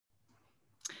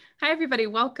Hi, everybody.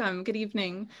 Welcome. Good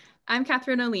evening. I'm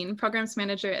Catherine O'Lean, Programs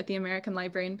Manager at the American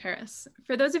Library in Paris.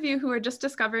 For those of you who are just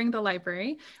discovering the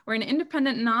library, we're an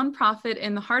independent nonprofit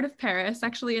in the heart of Paris,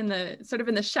 actually in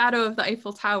the shadow of the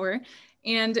Eiffel Tower.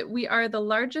 And we are the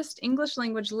largest English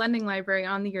language lending library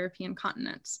on the European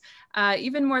continent.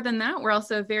 Even more than that, we're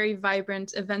also a very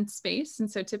vibrant event space.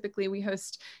 And so typically we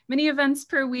host many events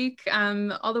per week,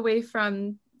 all the way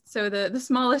from the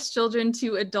smallest children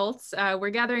to adults. We're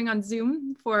gathering on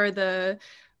Zoom for the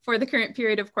current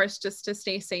period, of course, just to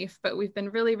stay safe, but we've been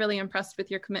really, really impressed with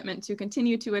your commitment to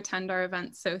continue to attend our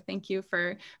events. So thank you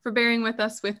for bearing with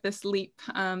us with this leap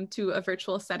to a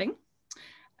virtual setting.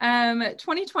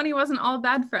 2020 wasn't all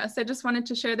bad for us. I just wanted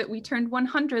to share that we turned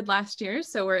 100 last year.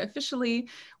 So we're officially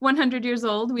 100 years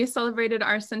old. We celebrated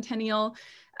our centennial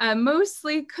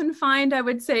mostly confined, I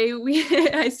would say.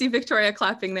 I see Victoria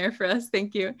clapping there for us.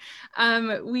 Thank you.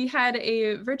 We had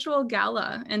a virtual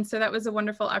gala, and so that was a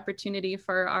wonderful opportunity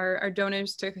for our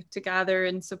donors to gather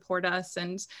and support us.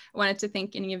 And I wanted to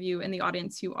thank any of you in the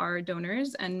audience who are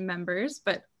donors and members,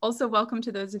 but also welcome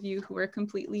to those of you who are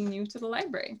completely new to the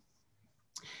library.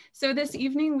 So this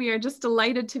evening, we are just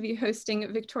delighted to be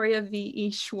hosting Victoria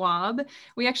v. Schwab.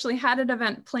 We actually had an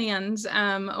event planned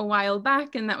a while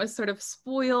back, and that was sort of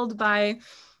spoiled by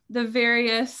the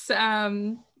various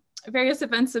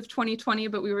events of 2020,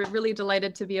 but we were really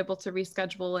delighted to be able to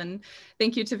reschedule. And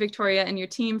thank you to Victoria and your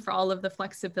team for all of the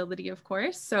flexibility, of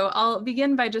course. So I'll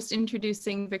begin by just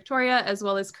introducing Victoria as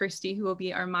well as Kirsty, who will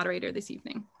be our moderator this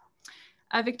evening.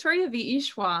 Victoria v.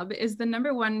 Schwab is the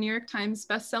 #1 New York Times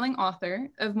bestselling author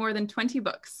of more than 20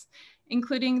 books,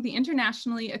 including the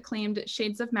internationally acclaimed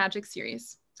Shades of Magic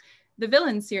series, the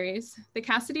Villain series, the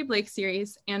Cassidy Blake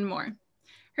series, and more.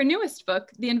 Her newest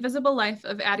book, The Invisible Life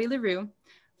of Addie LaRue,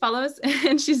 follows,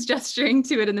 and she's gesturing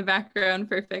to it in the background,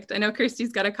 perfect. I know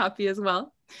Kirsty's got a copy as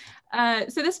well.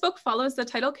 So this book follows the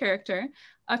title character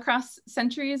across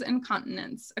centuries and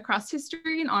continents, across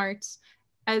history and art,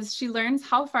 as she learns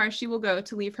how far she will go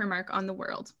to leave her mark on the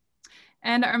world.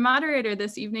 And our moderator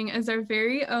this evening is our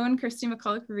very own Kirsty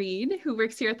McCulloch Reid, who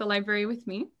works here at the library with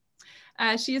me.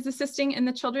 She is assisting in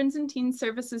the Children's and Teen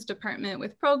Services Department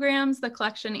with programs, the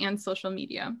collection, and social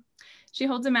media. She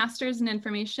holds a master's in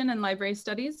information and library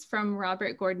studies from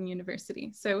Robert Gordon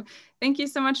University. So thank you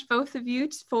so much, both of you,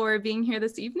 for being here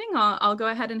this evening. I'll go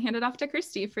ahead and hand it off to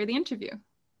Kirsty for the interview.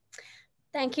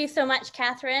 Thank you so much,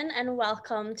 Catherine, and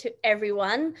welcome to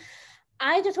everyone.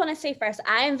 I just want to say first,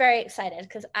 I am very excited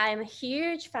because I'm a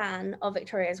huge fan of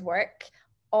Victoria's work,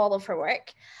 all of her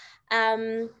work.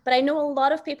 But I know a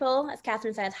lot of people, as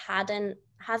Catherine said, haven't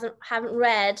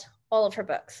read all of her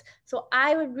books. So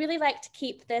I would really like to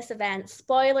keep this event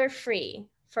spoiler-free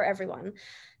for everyone.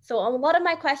 So a lot of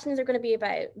my questions are going to be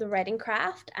about the writing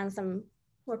craft and some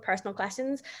more personal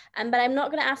questions. But I'm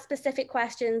not going to ask specific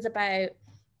questions about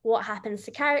what happens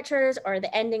to characters or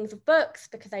the endings of books,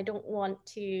 because I don't want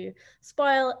to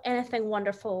spoil anything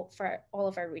wonderful for all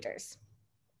of our readers.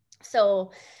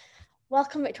 So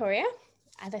welcome, Victoria.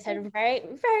 As I said, I'm very,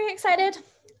 very excited.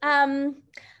 I'm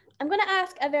going to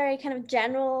ask a very kind of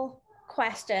general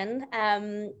question.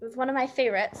 It's one of my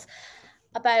favorites,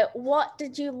 about what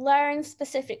did you learn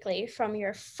specifically from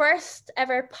your first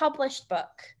ever published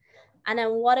book? And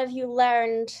then what have you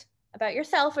learned about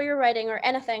yourself or your writing or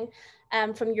anything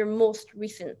from your most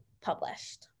recent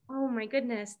published? Oh my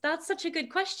goodness, that's such a good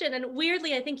question. And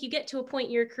weirdly, I think you get to a point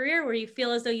in your career where you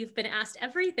feel as though you've been asked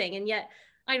everything, and yet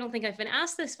I don't think I've been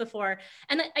asked this before.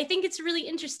 And I think it's really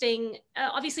interesting.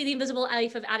 Obviously, The Invisible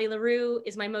Life of Addie LaRue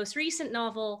is my most recent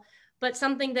novel, but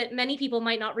something that many people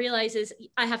might not realize is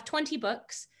I have 20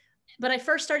 books, but I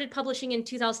first started publishing in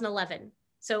 2011.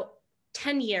 So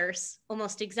 10 years,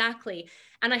 almost exactly.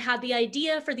 And I had the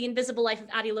idea for The Invisible Life of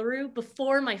Addie LaRue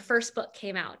before my first book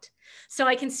came out. So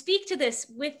I can speak to this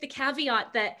with the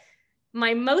caveat that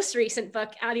my most recent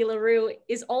book, Addie LaRue,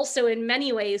 is also in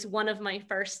many ways one of my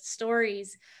first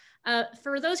stories.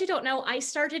 For those who don't know, I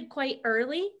started quite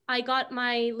early. I got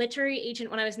my literary agent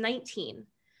when I was 19.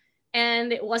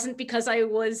 And it wasn't because I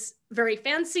was very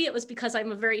fancy. It was because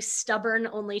I'm a very stubborn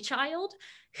only child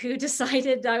who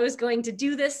decided I was going to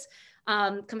do this.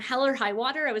 Come hell or high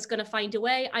water, I was going to find a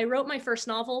way. I wrote my first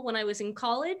novel when I was in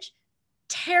college.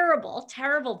 Terrible,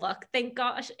 terrible book. Thank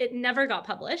gosh it never got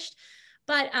published.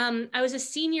 But I was a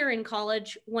senior in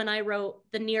college when I wrote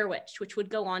The Near Witch, which would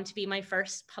go on to be my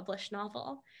first published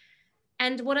novel.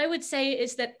 And what I would say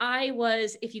is that I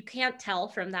was, if you can't tell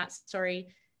from that story,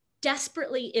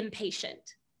 desperately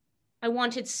impatient. I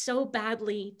wanted so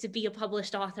badly to be a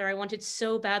published author. I wanted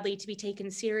so badly to be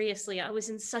taken seriously. I was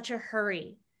in such a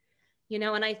hurry, you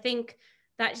know, and I think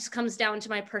that just comes down to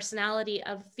my personality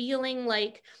of feeling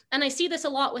like, and I see this a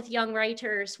lot with young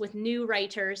writers, with new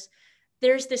writers,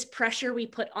 there's this pressure we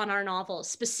put on our novels,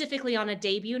 specifically on a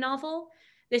debut novel,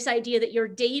 this idea that your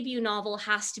debut novel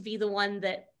has to be the one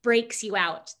that breaks you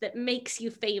out, that makes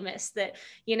you famous, that,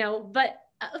 you know, but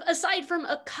aside from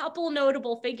a couple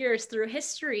notable figures through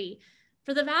history,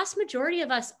 for the vast majority of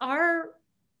us, our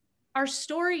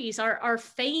stories, our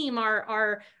fame,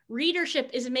 our readership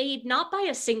is made not by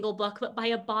a single book, but by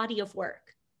a body of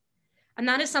work. And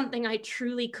that is something I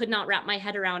truly could not wrap my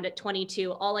head around at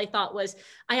 22. All I thought was,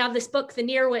 I have this book, The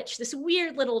Near Witch, this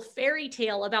weird little fairy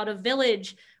tale about a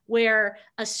village where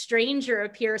a stranger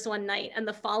appears one night and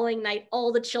the following night,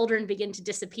 all the children begin to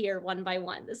disappear one by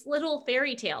one, this little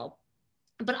fairy tale.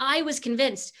 But I was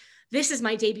convinced this is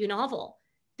my debut novel.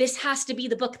 This has to be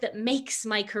the book that makes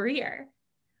my career.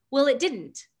 Well, it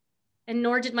didn't. And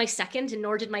nor did my second, and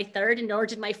nor did my third, and nor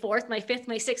did my fourth, my fifth,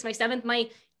 my sixth, my seventh, my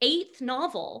eighth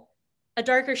novel, A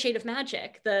Darker Shade of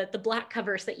Magic, the black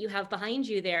covers that you have behind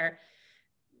you there.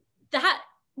 That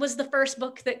was the first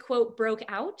book that, quote, broke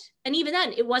out. And even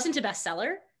then, it wasn't a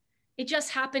bestseller. It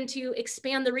just happened to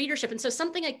expand the readership. And so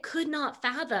something I could not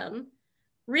fathom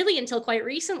really until quite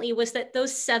recently was that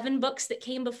those 7 books that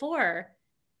came before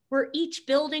were each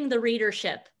building the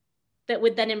readership that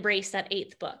would then embrace that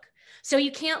 8th book. So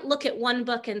you can't look at one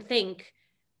book and think,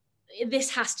 this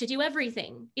has to do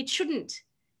everything. It shouldn't.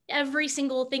 Every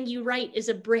single thing you write is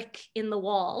a brick in the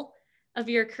wall of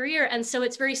your career. And so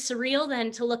it's very surreal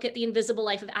then to look at The Invisible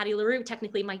Life of Addie LaRue,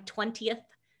 technically my 20th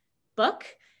book,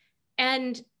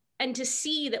 and to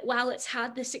see that while it's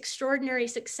had this extraordinary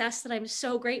success that I'm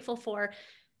so grateful for,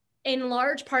 in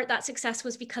large part that success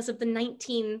was because of the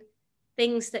 19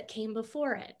 things that came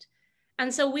before it.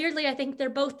 And so weirdly, I think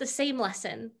they're both the same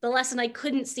lesson, the lesson I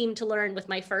couldn't seem to learn with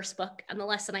my first book and the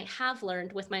lesson I have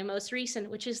learned with my most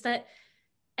recent, which is that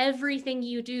everything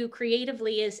you do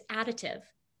creatively is additive.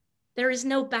 There is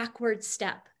no backward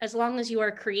step. As long as you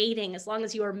are creating, as long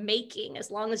as you are making, as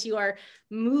long as you are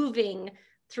moving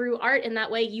through art in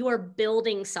that way, you are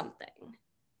building something.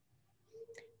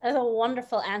 That's a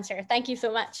wonderful answer. Thank you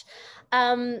so much.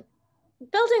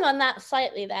 Building on that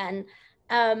slightly then,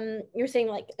 you're saying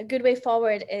like a good way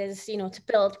forward is, you know, to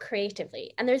build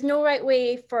creatively. And there's no right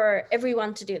way for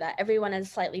everyone to do that. Everyone is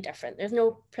slightly different. There's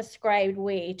no prescribed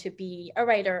way to be a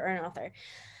writer or an author.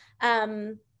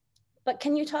 But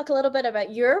can you talk a little bit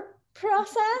about your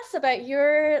process, about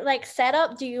your like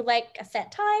setup? Do you like a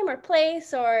set time or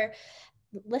place, or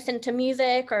listen to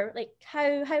music, or like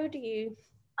how do you?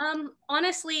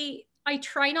 Honestly, I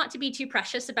try not to be too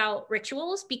precious about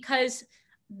rituals, because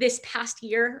this past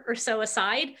year or so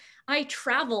aside, I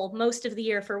travel most of the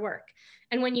year for work.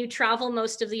 And when you travel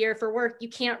most of the year for work, you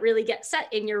can't really get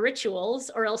set in your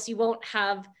rituals, or else you won't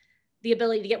have the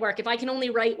ability to get work. If I can only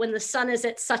write when the sun is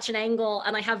at such an angle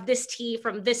and I have this tea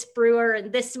from this brewer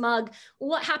and this mug,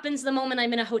 what happens the moment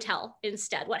I'm in a hotel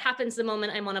instead? What happens the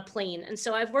moment I'm on a plane? And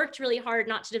so I've worked really hard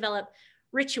not to develop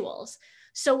rituals.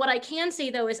 So what I can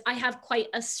say though is I have quite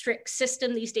a strict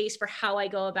system these days for how I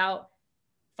go about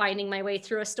finding my way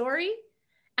through a story.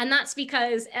 And that's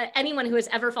because anyone who has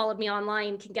ever followed me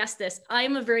online can guess this.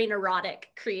 I'm a very neurotic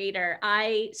creator.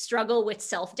 I struggle with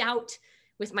self-doubt,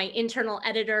 with my internal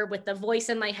editor, with the voice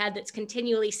in my head that's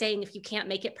continually saying, if you can't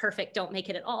make it perfect, don't make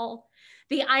it at all.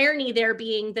 The irony there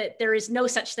being that there is no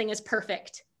such thing as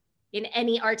perfect in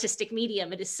any artistic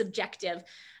medium. It is subjective.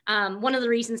 One of the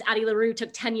reasons Addie LaRue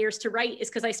took 10 years to write is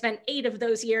because I spent 8 of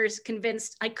those years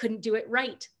convinced I couldn't do it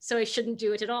right, so I shouldn't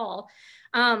do it at all.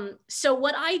 So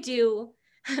what I do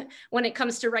when it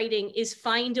comes to writing is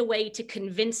find a way to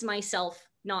convince myself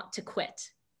not to quit.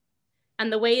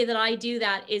 And the way that I do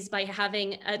that is by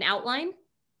having an outline,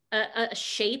 a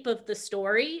shape of the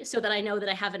story so that I know that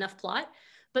I have enough plot.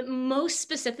 But most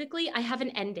specifically, I have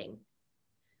an ending.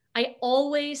 I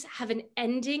always have an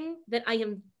ending that I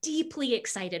am deeply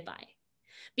excited by,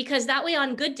 because that way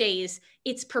on good days,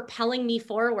 it's propelling me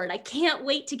forward. I can't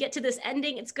wait to get to this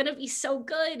ending. It's going to be so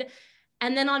good.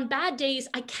 And then on bad days,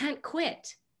 I can't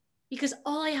quit, because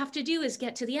all I have to do is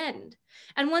get to the end.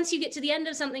 And once you get to the end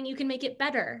of something, you can make it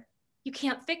better. You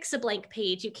can't fix a blank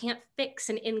page. You can't fix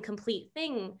an incomplete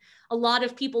thing. A lot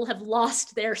of people have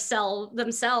lost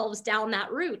themselves down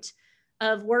that route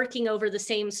of working over the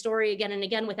same story again and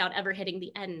again without ever hitting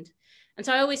the end. And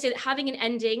so I always say that having an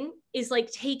ending is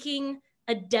like taking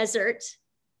a desert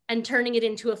and turning it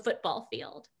into a football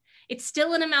field. It's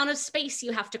still an amount of space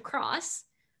you have to cross,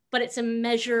 but it's a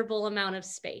measurable amount of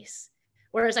space.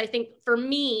 Whereas I think for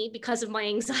me, because of my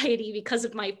anxiety, because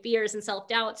of my fears and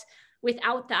self-doubts,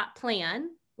 without that plan,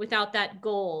 without that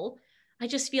goal, I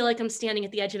just feel like I'm standing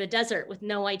at the edge of a desert with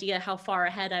no idea how far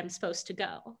ahead I'm supposed to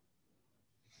go.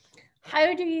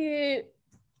 How do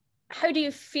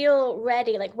you feel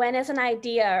ready? Like, when is an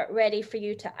idea ready for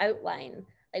you to outline?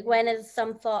 Like, when is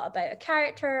some thought about a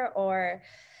character or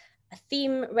a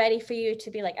theme ready for you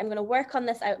to be like, I'm going to work on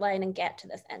this outline and get to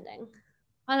this ending?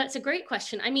 Oh, that's a great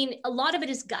question. I mean, a lot of it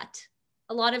is gut.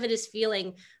 A lot of it is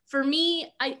feeling. For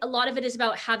me, a lot of it is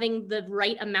about having the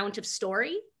right amount of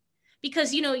story,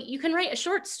 because, you know, you can write a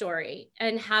short story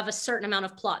and have a certain amount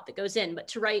of plot that goes in, but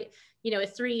to write, you know, a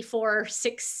 300, 400,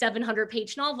 600, 700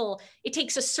 page novel, it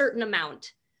takes a certain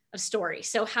amount of story.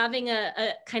 So having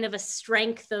a kind of a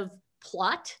strength of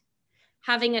plot,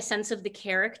 having a sense of the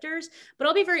characters. But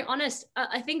I'll be very honest,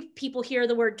 I think people hear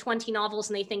the word 20 novels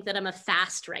and they think that I'm a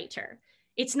fast writer.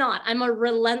 It's not. I'm a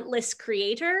relentless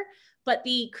creator, but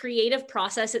the creative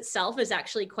process itself is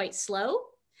actually quite slow.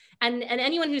 And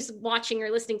anyone who's watching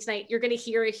or listening tonight, you're going to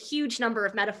hear a huge number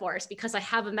of metaphors because I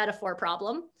have a metaphor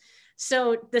problem.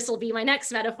 So this will be my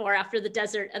next metaphor after the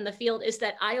desert and the field, is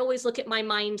that I always look at my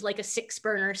mind like a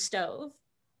 6-burner stove.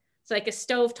 So like a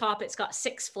stove top, it's got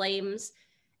 6 flames,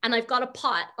 and I've got a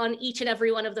pot on each and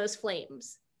every one of those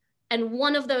flames. And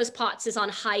one of those pots is on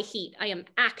high heat. I am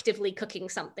actively cooking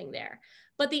something there.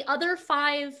 But the other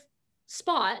 5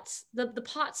 spots, the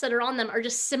pots that are on them, are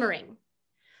just simmering.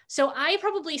 So I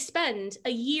probably spend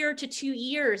a year to 2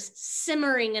 years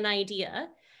simmering an idea,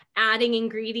 adding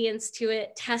ingredients to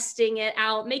it, testing it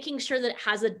out, making sure that it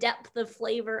has a depth of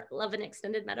flavor, love an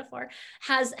extended metaphor,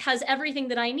 has everything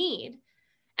that I need.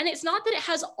 And it's not that it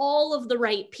has all of the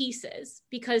right pieces,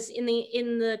 because in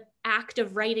the act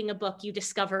of writing a book, you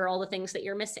discover all the things that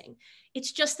you're missing.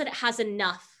 It's just that it has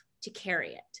enough to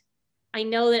carry it. I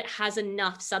know that it has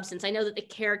enough substance. I know that the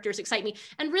characters excite me.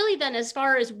 And really then, as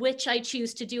far as which I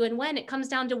choose to do and when, it comes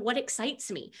down to what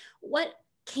excites me. What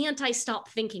can't I stop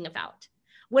thinking about?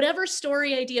 Whatever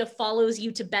story idea follows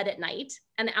you to bed at night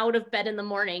and out of bed in the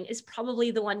morning is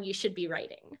probably the one you should be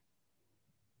writing.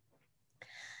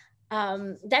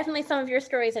 Definitely some of your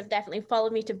stories have definitely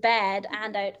followed me to bed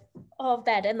and out of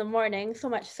bed in the morning, so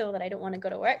much so that I don't want to go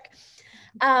to work.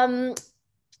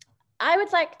 I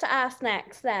would like to ask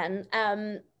next then,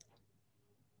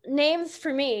 names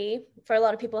for me, for a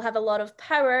lot of people, have a lot of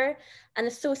power and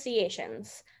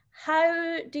associations.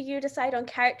 How do you decide on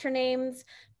character names?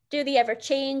 Do they ever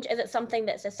change? Is it something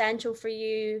that's essential for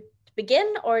you to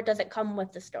begin, or does it come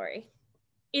with the story?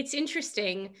 It's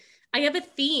interesting. I have a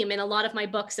theme in a lot of my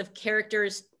books of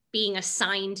characters being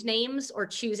assigned names or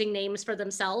choosing names for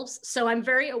themselves. So I'm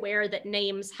very aware that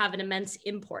names have an immense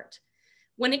import.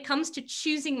 When it comes to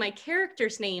choosing my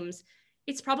characters' names,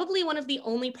 it's probably one of the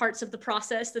only parts of the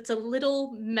process that's a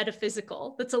little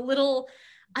metaphysical, that's a little,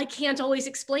 I can't always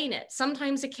explain it.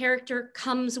 Sometimes a character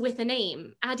comes with a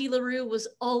name. Addie LaRue was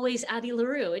always Addie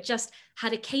LaRue. It just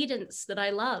had a cadence that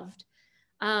I loved.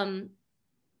 And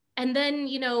then,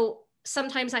 you know,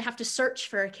 sometimes I have to search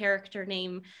for a character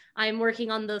name. I'm working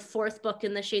on the 4th book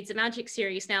in the Shades of Magic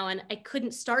series now, and I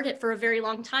couldn't start it for a very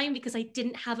long time because I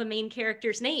didn't have a main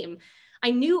character's name. I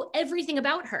knew everything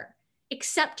about her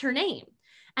except her name.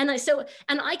 And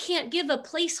I can't give a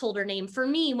placeholder name. For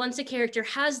me, once a character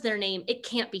has their name, it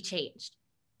can't be changed.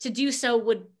 To do so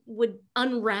would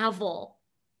unravel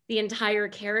the entire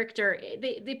character.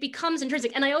 It becomes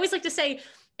intrinsic. And I always like to say,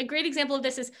 a great example of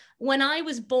this is when I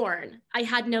was born, I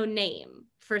had no name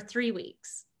for 3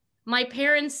 weeks. My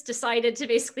parents decided to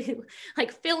basically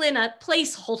like fill in a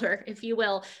placeholder, if you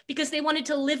will, because they wanted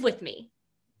to live with me,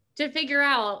 to figure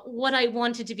out what I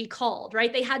wanted to be called,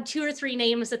 right? They had 2 or 3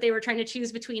 names that they were trying to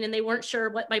choose between, and they weren't sure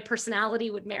what my personality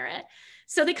would merit.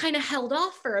 So they kind of held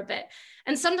off for a bit.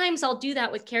 And sometimes I'll do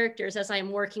that with characters as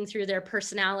I'm working through their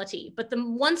personality. But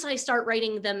once I start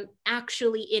writing them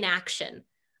actually in action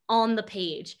on the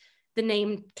page, the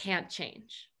name can't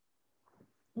change.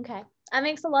 Okay, that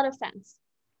makes a lot of sense.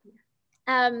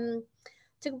 To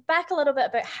go back a little bit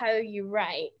about how you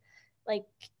write, like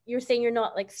you're saying you're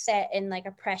not like set in like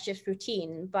a precious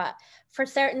routine, but for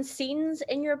certain scenes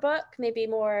in your book, maybe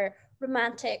more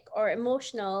romantic or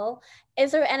emotional,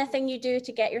 is there anything you do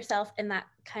to get yourself in that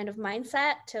kind of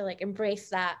mindset to like embrace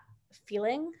that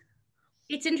feeling?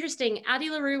 It's interesting. Addie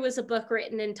LaRue was a book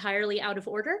written entirely out of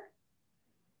order.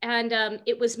 And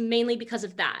it was mainly because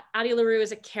of that. Addie LaRue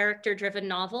is a character-driven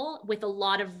novel with a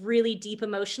lot of really deep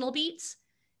emotional beats.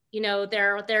 You know,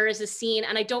 there is a scene,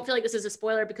 and I don't feel like this is a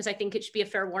spoiler because I think it should be a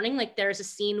fair warning. Like there's a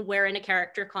scene wherein a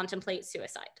character contemplates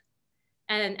suicide,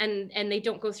 and they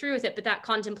don't go through with it. But that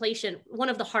contemplation, one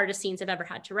of the hardest scenes I've ever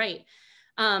had to write.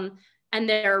 and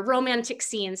there are romantic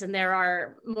scenes, and there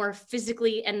are more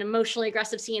physically and emotionally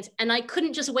aggressive scenes. And I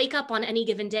couldn't just wake up on any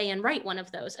given day and write one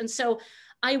of those. And so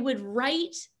I would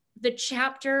write the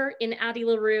chapter in Addie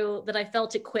LaRue that I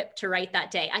felt equipped to write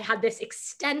that day. I had this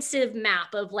extensive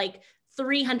map of like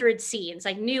 300 scenes.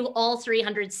 I knew all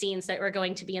 300 scenes that were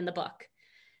going to be in the book.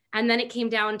 And then it came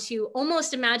down to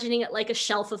almost imagining it like a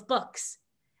shelf of books.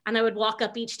 And I would walk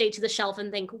up each day to the shelf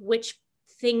and think, which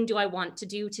thing do I want to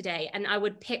do today? And I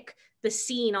would pick the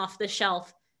scene off the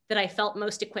shelf that I felt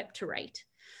most equipped to write.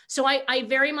 So I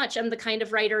very much am the kind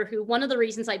of writer who, one of the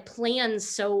reasons I plan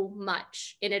so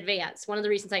much in advance, one of the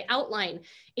reasons I outline,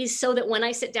 is so that when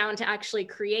I sit down to actually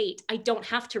create, I don't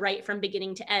have to write from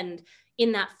beginning to end.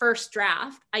 In that first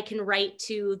draft, I can write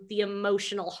to the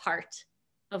emotional heart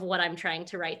of what I'm trying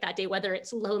to write that day, whether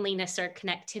it's loneliness or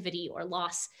connectivity or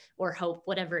loss or hope,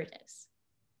 whatever it is.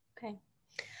 Okay.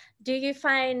 Do you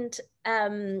find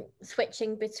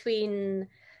switching between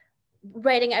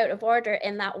writing out of order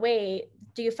in that way,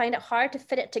 do you find it hard to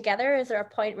fit it together? Is there a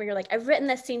point where you're like, I've written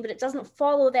this scene, but it doesn't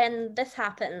follow, then this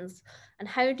happens? And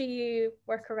how do you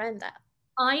work around that?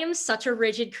 I am such a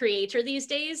rigid creator these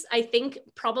days. I think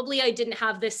probably I didn't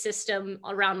have this system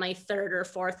around my third or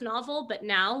fourth novel, but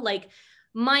now like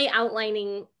my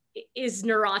outlining is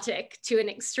neurotic to an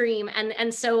extreme.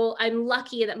 And so I'm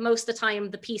lucky that most of the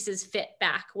time the pieces fit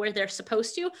back where they're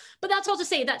supposed to. But that's all to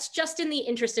say, that's just in the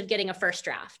interest of getting a first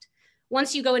draft.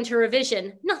 Once you go into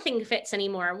revision, nothing fits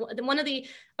anymore.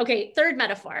 Third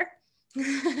metaphor,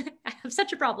 I have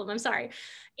such a problem, I'm sorry,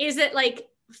 is that like,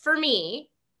 for me,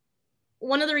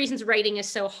 one of the reasons writing is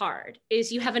so hard is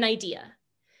you have an idea.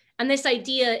 And this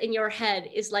idea in your head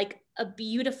is like a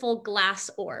beautiful glass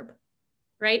orb,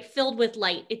 right? Filled with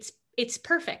light. It's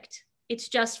perfect. It's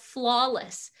just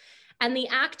flawless. And the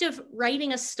act of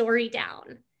writing a story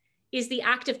down is the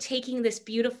act of taking this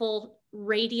beautiful,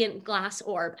 radiant glass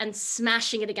orb and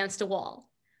smashing it against a wall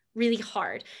really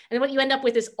hard. And what you end up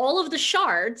with is all of the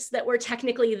shards that were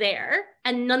technically there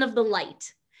and none of the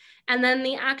light. And then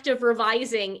the act of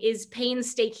revising is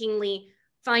painstakingly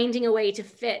finding a way to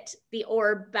fit the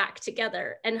orb back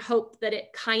together and hope that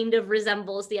it kind of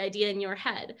resembles the idea in your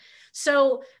head.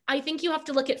 So I think you have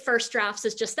to look at first drafts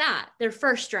as just that. They're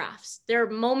first drafts. They're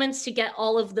moments to get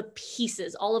all of the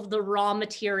pieces, all of the raw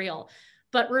material.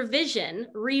 But revision,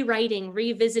 rewriting,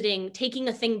 revisiting, taking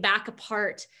a thing back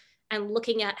apart and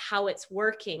looking at how it's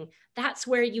working, that's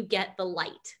where you get the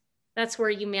light. That's where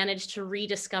you manage to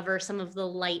rediscover some of the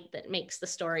light that makes the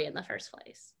story in the first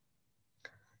place.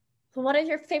 So what is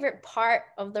your favorite part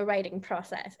of the writing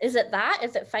process? Is it that?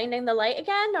 Is it finding the light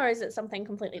again, or is it something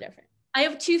completely different? I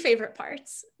have two favorite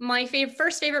parts. My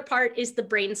first favorite part is the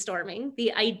brainstorming,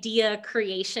 the idea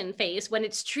creation phase, when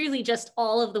it's truly just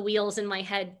all of the wheels in my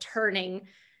head turning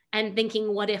and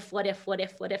thinking, what if, what if, what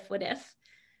if, what if, what if?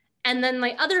 And then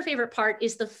my other favorite part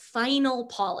is the final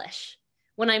polish,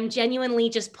 when I'm genuinely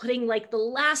just putting like the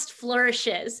last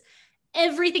flourishes.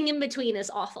 Everything in between is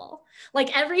awful.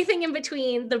 Like everything in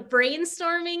between the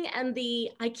brainstorming and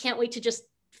the, I can't wait to just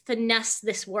finesse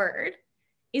this word,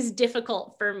 is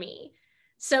difficult for me.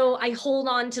 So I hold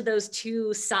on to those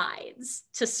two sides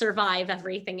to survive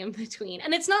everything in between.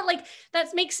 And it's not like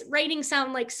that makes writing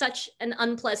sound like such an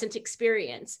unpleasant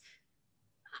experience.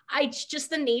 Just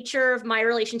the nature of my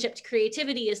relationship to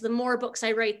creativity is the more books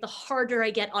I write, the harder I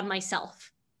get on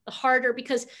myself. The harder,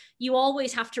 because you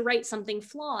always have to write something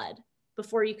flawed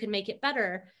before you can make it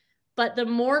better. But the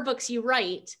more books you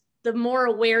write, the more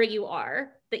aware you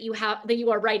are that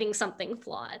you are writing something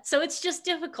flawed. So it's just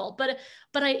difficult, but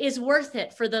it is worth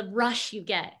it for the rush you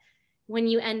get when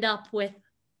you end up with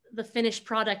the finished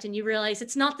product and you realize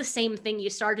it's not the same thing you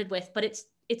started with, but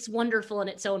it's wonderful in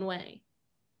its own way.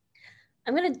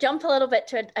 I'm going to jump a little bit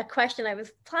to a question I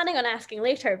was planning on asking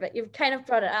later, but you've kind of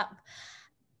brought it up.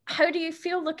 How do you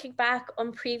feel looking back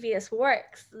on previous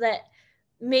works that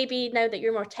maybe now that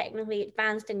you're more technically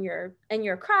advanced in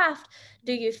your craft,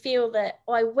 do you feel that,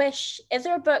 is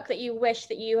there a book that you wish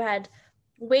that you had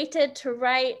waited to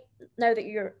write now that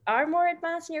you are more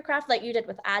advanced in your craft, like you did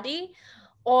with Addie?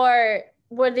 Or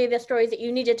were they the stories that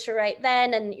you needed to write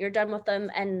then and you're done with them,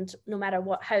 and no matter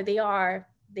how they are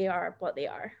what they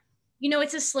are? You know,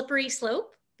 it's a slippery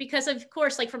slope, because of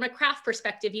course, like from a craft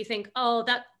perspective, you think, oh,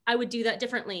 that I would do that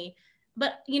differently.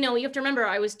 But, you know, you have to remember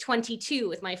I was 22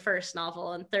 with my first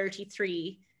novel and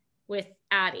 33 with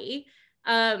Addie.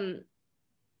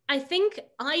 I think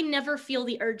I never feel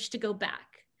the urge to go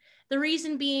back. The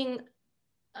reason being,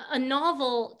 a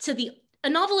novel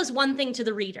is one thing to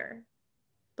the reader.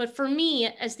 But for me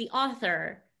as the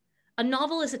author, a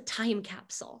novel is a time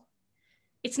capsule.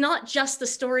 It's not just the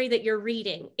story that you're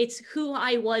reading. It's who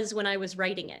I was when I was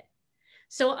writing it.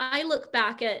 So I look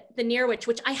back at The Near Witch,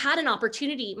 which I had an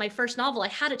opportunity, my first novel, I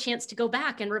had a chance to go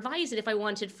back and revise it if I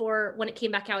wanted for when it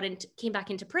came back out and came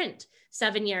back into print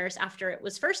 7 years after it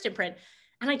was first in print.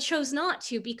 And I chose not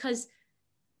to, because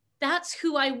that's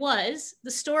who I was,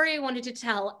 the story I wanted to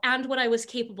tell, and what I was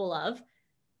capable of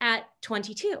at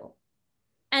 22.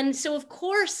 And so of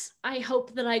course, I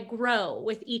hope that I grow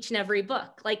with each and every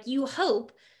book. Like, you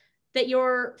hope that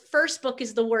your first book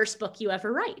is the worst book you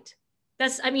ever write.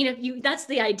 That's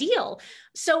the ideal.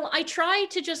 So I try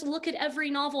to just look at every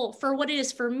novel for what it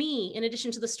is for me, in addition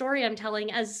to the story I'm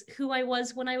telling, as who I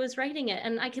was when I was writing it.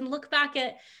 And I can look back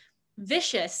at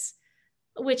Vicious,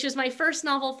 which is my first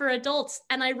novel for adults,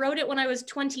 and I wrote it when I was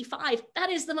 25. That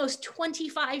is the most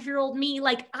 25-year-old me.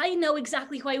 Like, I know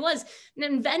exactly who I was. And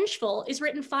then Vengeful is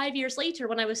written 5 years later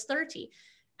when I was 30.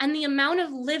 And the amount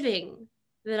of living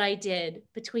that I did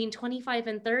between 25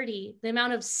 and 30, the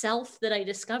amount of self that I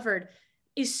discovered,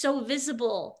 is so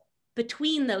visible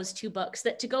between those two books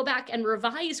that to go back and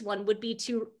revise one would be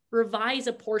to revise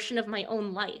a portion of my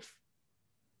own life.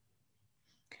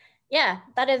 Yeah,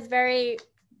 that is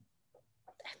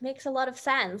makes a lot of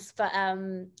sense. But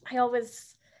I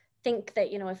always think that,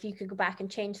 if you could go back and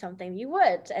change something, you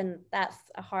would. And that's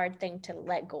a hard thing to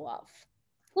let go of.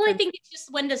 Well, I think it's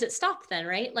just, when does it stop then,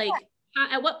 right? Like,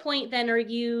 at what point then are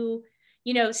you,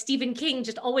 Stephen King,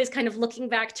 just always kind of looking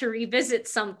back to revisit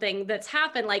something that's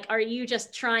happened? Like, are you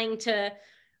just trying to,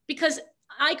 because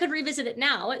I could revisit it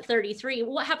now at 33.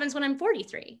 What happens when I'm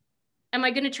 43? Am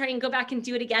I going to try and go back and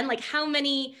do it again? Like, how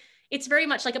many, it's very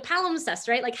much like a palimpsest,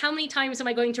 right? Like, how many times am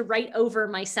I going to write over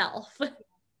myself?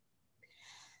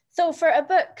 So for a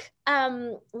book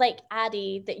like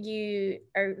Addie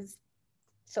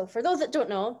so for those that don't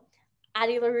know,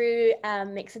 Addie LaRue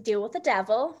makes a deal with the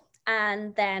devil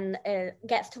and then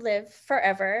gets to live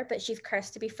forever, but she's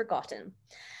cursed to be forgotten.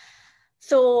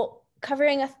 So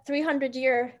covering a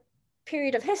 300-year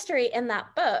period of history in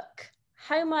that book,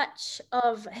 how much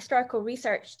of historical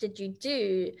research did you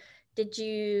do? Did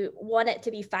you want it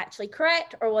to be factually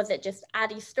correct, or was it just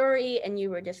Addie's story and you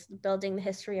were just building the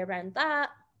history around that?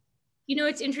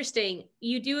 It's interesting.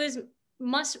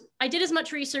 I did as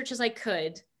much research as I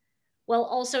could, while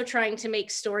also trying to make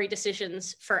story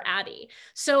decisions for Addie.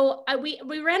 So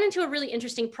we ran into a really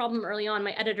interesting problem early on,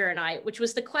 my editor and I, which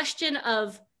was the question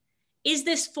of, is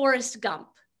this Forrest Gump?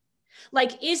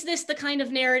 Like, is this the kind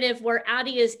of narrative where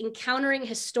Addie is encountering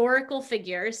historical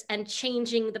figures and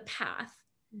changing the path?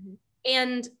 Mm-hmm.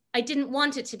 And I didn't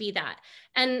want it to be that.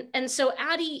 And so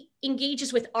Addie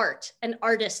engages with art and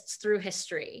artists through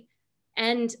history.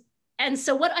 And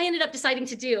so what I ended up deciding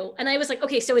to do, and I was like,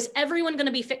 okay, so is everyone going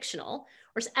to be fictional,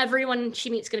 or is everyone she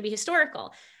meets going to be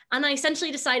historical? And I essentially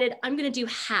decided I'm going to do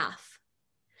half.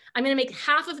 I'm going to make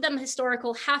half of them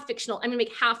historical, half fictional. I'm going to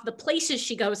make half the places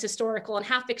she goes historical and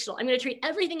half fictional. I'm going to treat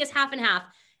everything as half and half,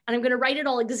 and I'm going to write it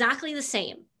all exactly the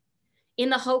same, in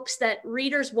the hopes that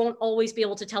readers won't always be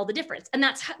able to tell the difference. And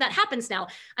that happens now.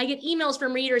 I get emails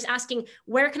from readers asking,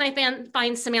 where can I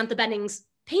find Samantha Benning's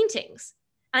paintings?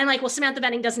 I'm like, well, Samantha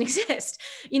Benning doesn't exist,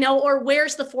 or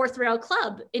where's the Fourth Rail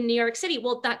Club in New York City?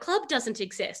 Well, that club doesn't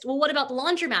exist. Well, what about the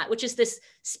Laundromat, which is this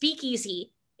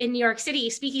speakeasy in New York City,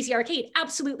 speakeasy arcade?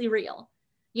 Absolutely real,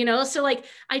 So like,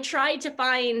 I tried to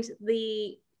find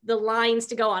the lines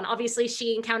to go on. Obviously,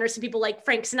 she encounters some people like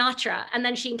Frank Sinatra, and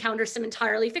then she encounters some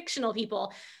entirely fictional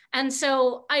people. And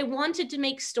so I wanted to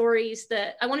make decisions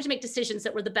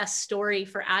that were the best story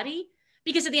for Addie,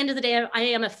 because at the end of the day, I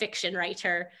am a fiction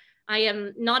writer. I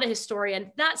am not a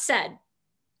historian. That said,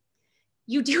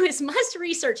 you do as much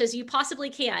research as you possibly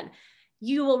can.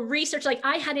 You will research, like,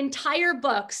 I had entire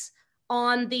books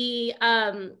on the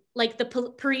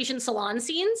Parisian salon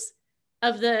scenes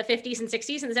of the 50s and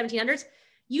 60s and the 1700s.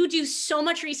 You do so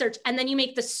much research, and then you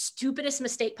make the stupidest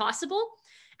mistake possible.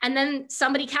 And then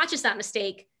somebody catches that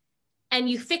mistake and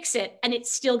you fix it, and it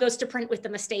still goes to print with the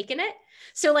mistake in it.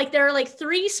 So like, there are like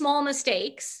 3 small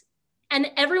mistakes, and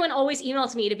everyone always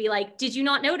emails me to be like, did you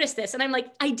not notice this? And I'm like,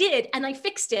 I did, and I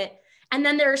fixed it. And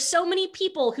then there are so many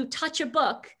people who touch a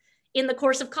book in the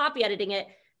course of copy editing it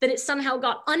that it somehow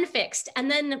got unfixed.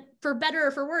 And then for better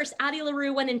or for worse, Addie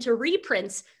LaRue went into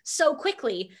reprints so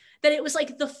quickly that it was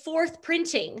like the 4th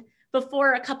printing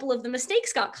before a couple of the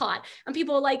mistakes got caught. And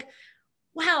people were like,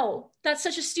 wow, that's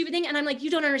such a stupid thing. And I'm like,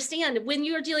 you don't understand. When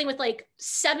you're dealing with like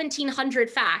 1,700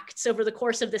 facts over the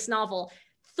course of this novel,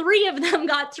 3 of them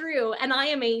got through, and I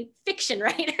am a fiction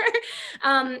writer.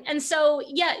 And so,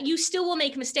 yeah, you still will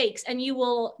make mistakes, and you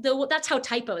will, that's how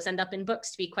typos end up in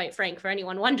books, to be quite frank, for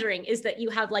anyone wondering, is that you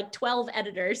have like 12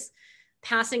 editors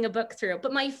passing a book through.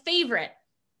 But my favorite,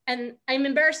 and I'm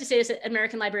embarrassed to say this at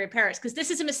American Library of Paris, because this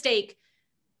is a mistake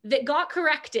that got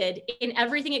corrected in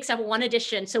everything except one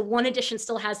edition. So one edition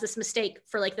still has this mistake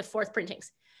for like the 4th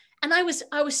printings. And I was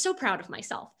so proud of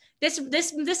myself.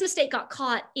 This mistake got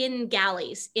caught in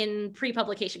galleys in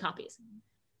pre-publication copies.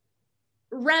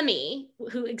 Remy,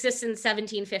 who exists in the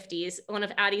 1750s, one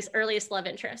of Addie's earliest love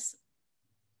interests,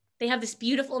 they have this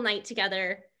beautiful night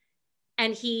together.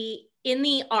 And he, in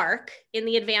the arc, in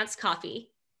the advanced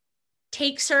copy,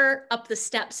 takes her up the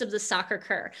steps of the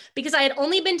Sacré-Cœur. Because I had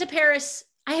only been to Paris,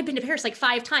 I had been to Paris like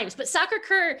 5 times, but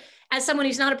Sacré-Cœur, as someone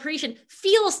who's not a Parisian,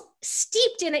 feels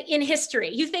steeped in history.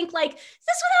 You think like, this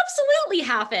would absolutely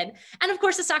happen. And of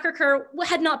course, the Sacré-Cœur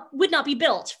would not be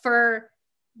built for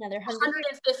another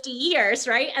 150 years,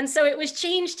 right? And so it was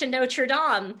changed to Notre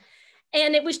Dame.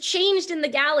 And it was changed in the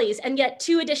galleys, and yet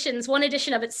 2 editions, 1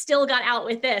 edition of it still got out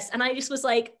with this. And I just was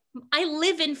like, I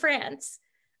live in France.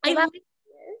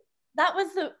 That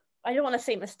was the, I don't want to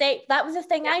say mistake. That was the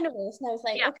thing I noticed. And I was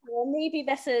like, okay, well, maybe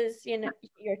this is, you know,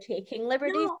 you're taking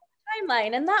liberties with the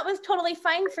timeline. And that was totally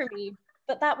fine for me.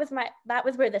 But that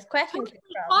was where this question came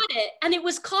from. Caught it. And it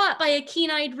was caught by a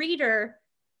keen-eyed reader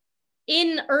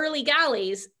in early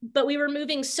galleys, but we were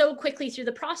moving so quickly through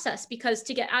the process because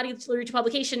to get Addie LaRue to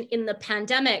publication in the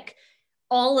pandemic,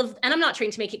 and I'm not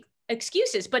trying to make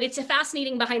excuses, but it's a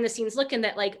fascinating behind the scenes look in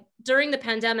that like during the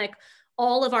pandemic,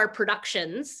 all of our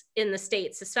productions in the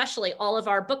States, especially all of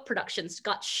our book productions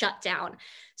got shut down.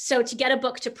 So to get a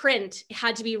book to print, it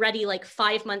had to be ready like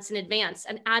 5 months in advance.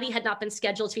 And Addie had not been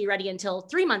scheduled to be ready until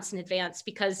 3 months in advance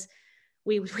because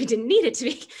we didn't need it to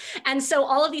be. And so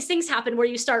all of these things happen where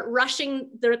you start rushing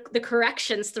the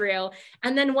corrections through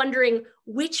and then wondering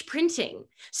which printing.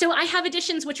 So I have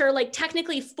editions which are like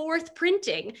technically 4th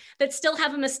printing that still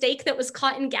have a mistake that was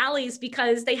caught in galleys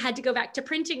because they had to go back to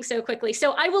printing so quickly.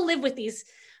 So I will live with these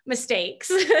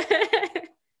mistakes.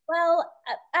 Well,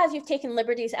 as you've taken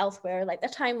liberties elsewhere, like the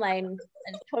timeline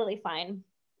is totally fine.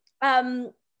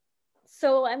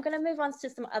 So I'm going to move on to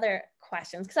some other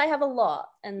questions because I have a lot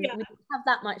and we don't have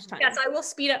that much time. Yes, I will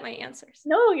speed up my answers.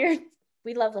 No,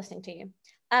 we love listening to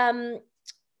you.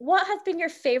 What has been your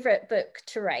favorite book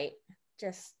to write?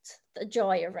 Just the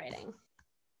joy of writing.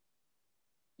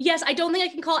 Yes, I don't think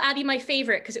I can call Addie my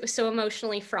favorite because it was so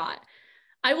emotionally fraught.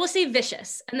 I will say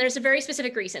Vicious, and there's a very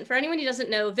specific reason. For anyone who doesn't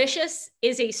know, Vicious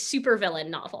is a supervillain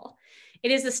novel.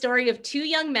 It is the story of 2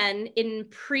 young men in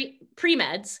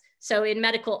pre-meds, so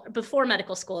before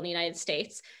medical school in the United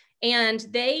States, and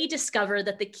they discover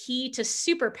that the key to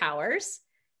superpowers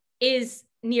is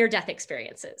near-death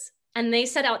experiences. And they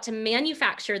set out to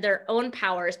manufacture their own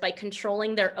powers by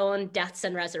controlling their own deaths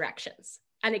and resurrections.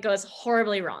 And it goes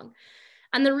horribly wrong.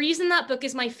 And the reason that book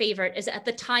is my favorite is at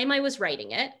the time I was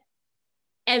writing it,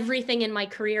 everything in my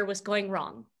career was going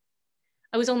wrong.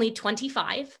 I was only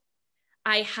 25.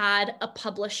 I had a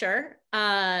publisher,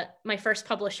 my first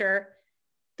publisher,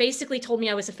 basically told me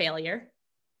I was a failure.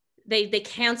 They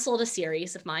canceled a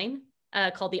series of mine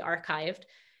called The Archived.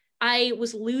 I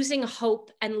was losing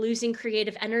hope and losing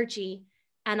creative energy.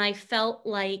 And I felt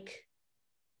like,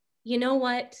 you know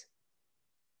what?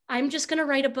 I'm just going to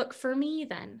write a book for me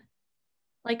then.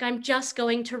 Like, I'm just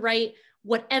going to write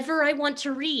whatever I want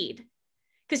to read.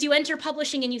 Because you enter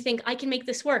publishing and you think, I can make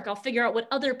this work. I'll figure out what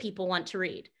other people want to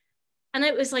read. And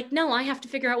it was like, no, I have to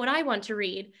figure out what I want to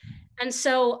read. And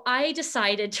so I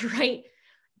decided to write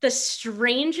the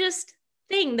strangest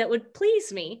thing that would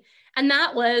please me. And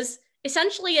that was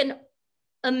essentially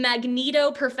a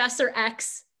Magneto Professor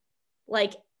X,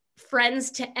 like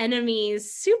friends to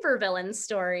enemies supervillain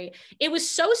story. It was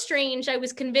so strange. I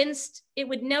was convinced it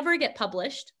would never get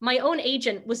published. My own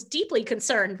agent was deeply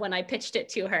concerned when I pitched it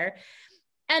to her.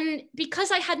 And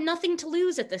because I had nothing to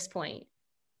lose at this point,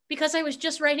 because I was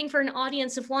just writing for an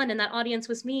audience of 1 and that audience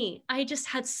was me, I just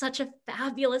had such a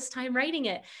fabulous time writing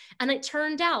it. And it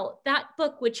turned out that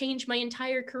book would change my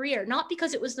entire career, not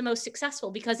because it was the most successful,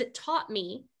 because it taught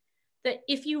me that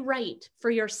if you write for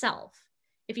yourself,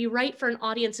 if you write for an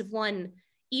audience of 1,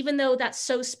 even though that's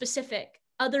so specific,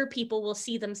 other people will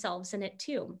see themselves in it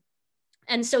too.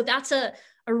 And so that's a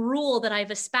rule that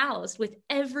I've espoused with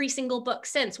every single book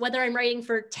since, whether I'm writing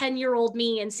for 10-year-old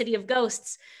me in City of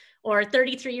Ghosts, or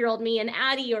 33-year-old me in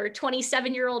Addie, or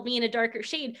 27-year-old me in A Darker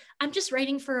Shade. I'm just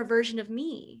writing for a version of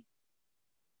me.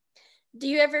 Do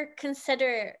you ever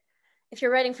consider, if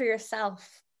you're writing for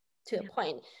yourself to a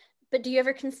point, but do you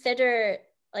ever consider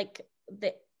like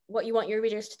what you want your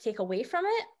readers to take away from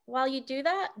it while you do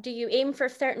that? Do you aim for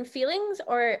certain feelings,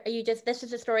 or are you just, this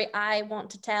is a story I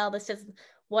want to tell, this is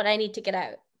what I need to get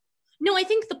out? No, I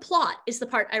think the plot is the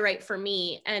part I write for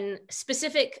me, and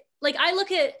specific, like I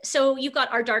look at, so you've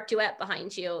got Our Dark Duet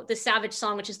behind you, the Savage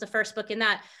Song, which is the first book in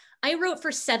that. I wrote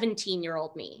for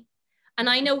 17-year-old me. And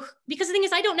I know, because the thing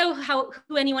is, I don't know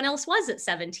who anyone else was at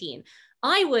 17.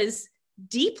 I was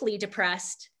deeply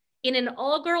depressed in an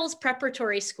all-girls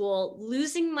preparatory school,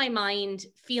 losing my mind,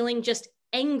 feeling just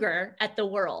anger at the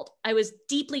world. I was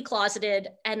deeply closeted,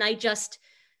 and I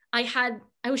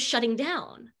was shutting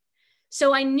down.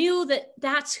 So I knew that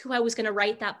that's who I was going to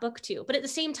write that book to. But at the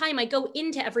same time, I go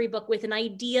into every book with an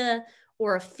idea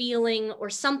or a feeling or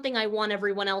something I want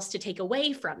everyone else to take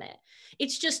away from it.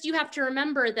 It's just, you have to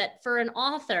remember that for an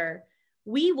author,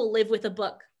 we will live with a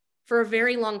book for a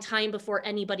very long time before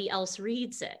anybody else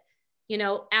reads it. You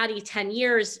know, Addie, 10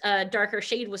 years, Darker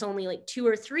Shade was only like 2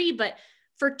 or 3, but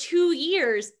for 2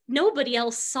 years, nobody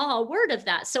else saw a word of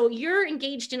that. So you're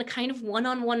engaged in a kind of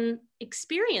one-on-one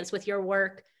experience with your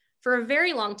work for a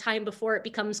very long time before it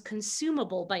becomes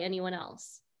consumable by anyone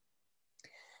else.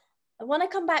 I want to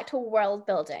come back to world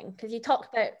building, because you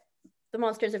talked about The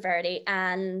Monsters of Verity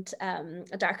and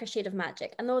A Darker Shade of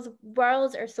Magic. And those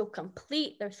worlds are so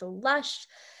complete, they're so lush.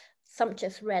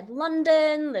 Sumptuous red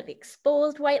London, the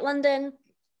exposed white London.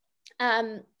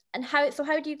 And how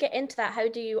do you get into that? How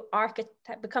do you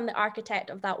become the architect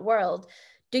of that world?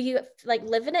 Do you like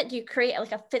live in it? Do you create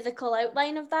like a physical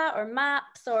outline of that, or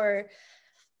maps, or?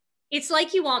 It's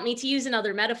like you want me to use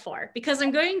another metaphor, because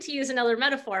I'm going to use another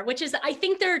metaphor, which is that I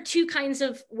think there are 2 kinds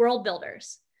of world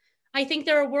builders. I think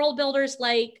there are world builders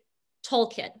like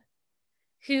Tolkien,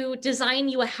 who design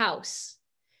you a house,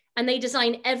 and they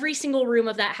design every single room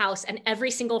of that house and every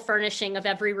single furnishing of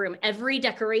every room, every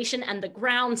decoration and the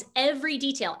grounds, every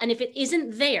detail. And if it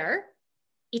isn't there,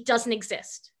 it doesn't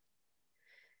exist.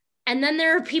 And then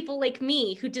there are people like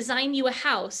me who design you a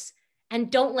house and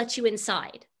don't let you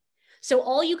inside. So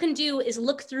all you can do is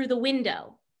look through the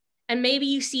window, and maybe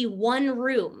you see one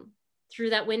room through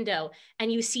that window,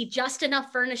 and you see just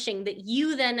enough furnishing that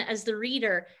you then, as the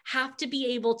reader, have to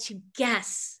be able to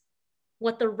guess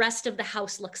what the rest of the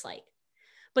house looks like.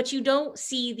 But you don't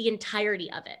see the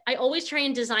entirety of it. I always try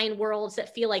and design worlds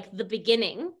that feel like the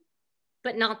beginning,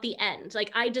 but not the end.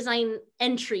 Like, I design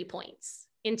entry points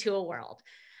into a world.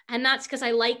 And that's because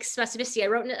I like specificity.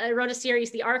 I wrote a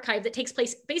series, The Archive, that takes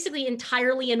place basically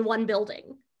entirely in one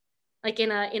building, like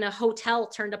in a hotel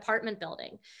turned apartment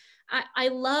building. I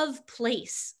love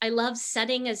place. I love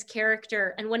setting as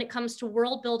character. And when it comes to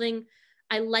world building,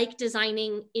 I like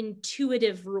designing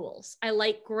intuitive rules. I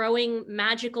like growing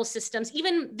magical systems,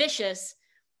 even vicious.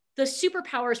 The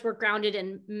superpowers were grounded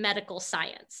in medical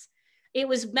science. It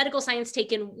was medical science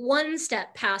taken one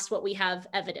step past what we have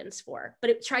evidence for, but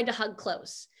it tried to hug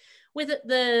close. With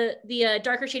the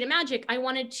Darker Shade of Magic, I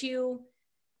wanted to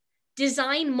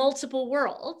design multiple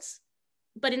worlds,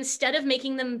 but instead of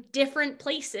making them different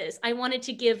places, I wanted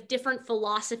to give different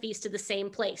philosophies to the same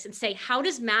place and say, how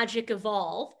does magic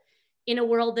evolve in a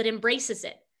world that embraces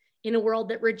it, in a world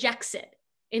that rejects it,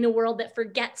 in a world that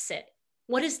forgets it?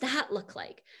 What does that look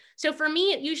like? So for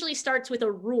me, it usually starts with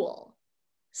a rule.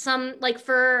 Some, like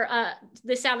for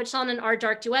the Savage Son and Our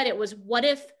Dark Duet, it was, what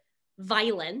if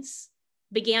violence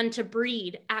began to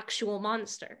breed actual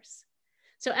monsters?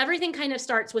 So everything kind of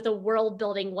starts with a world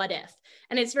building what if.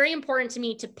 And it's very important to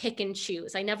me to pick and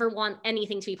choose. I never want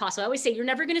anything to be possible. I always say, you're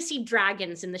never going to see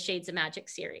dragons in the Shades of Magic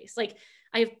series. Like,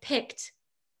 I've picked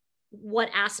what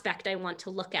aspect I want to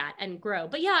look at and grow.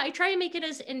 But yeah, I try and make it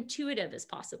as intuitive as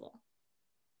possible.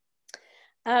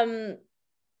 Do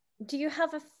you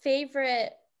have a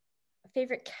favorite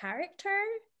character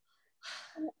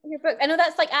in your book? I know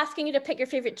that's like asking you to pick your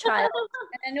favorite child.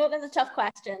 I know that's a tough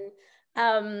question.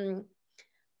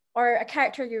 Or a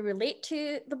character you relate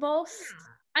to the most?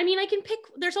 I mean, I can pick,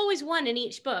 there's always one in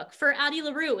each book. For Addie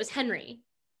LaRue, it was Henry.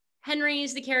 Henry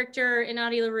is the character in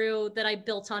Addie LaRue that I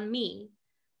built on me.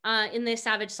 In the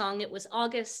Savage Song, it was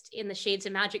August. In the Shades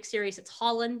of Magic series, it's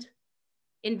Holland.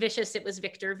 In Vicious, it was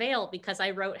Victor Vale, because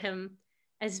I wrote him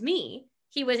as me.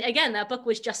 He was, again, that book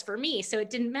was just for me, so it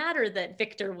didn't matter that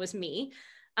Victor was me.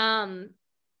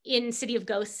 In City of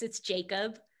Ghosts, it's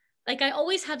Jacob. Like, I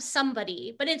always have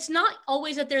somebody, but it's not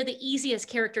always that they're the easiest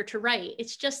character to write.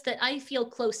 It's just that I feel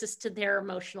closest to their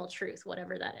emotional truth,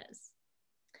 whatever that is.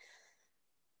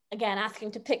 Again,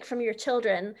 asking to pick from your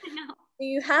children. Do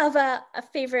you have a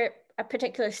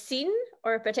particular scene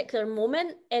or a particular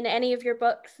moment in any of your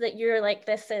books that you're like,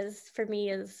 this is, for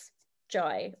me, is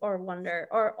joy or wonder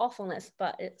or awfulness,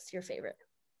 but it's your favorite?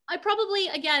 I probably,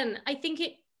 again, I think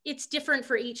it's different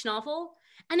for each novel.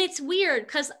 And it's weird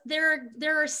because there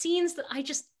are scenes that I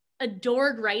just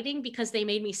adored writing because they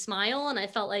made me smile and I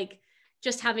felt like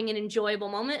just having an enjoyable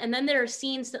moment. And then there are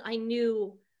scenes that I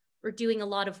knew were doing a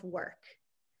lot of work.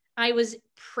 I was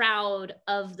proud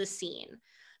of the scene.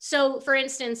 So for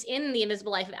instance, in The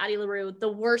Invisible Life of Addie LaRue,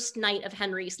 the worst night of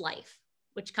Henry's life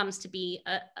which comes to be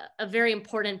a very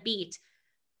important beat,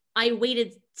 I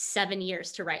waited 7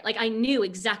 years to write. Like I knew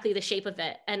exactly the shape of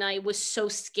it and I was so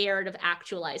scared of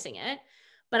actualizing it,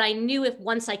 but I knew if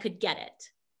once I could get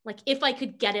it, like if I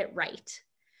could get it right.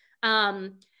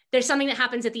 There's something that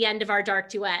happens at the end of our dark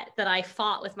duet that I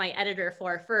fought with my editor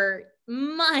for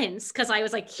months because I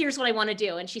was like, here's what I want to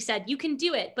do. And she said, you can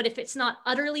do it, but if it's not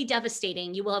utterly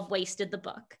devastating, you will have wasted the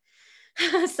book.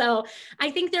 So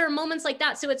I think there are moments like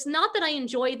that. So it's not that I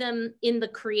enjoy them in the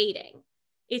creating.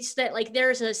 It's that like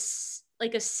there's a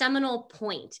seminal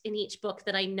point in each book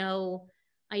that I know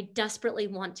I desperately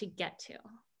want to get to.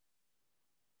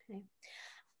 Okay.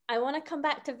 I want to come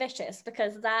back to Vicious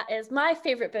because that is my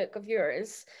favorite book of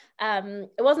yours. It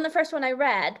wasn't the first one I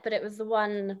read, but it was the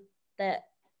one that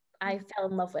I fell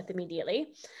in love with immediately.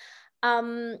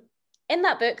 In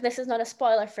that book, this is not a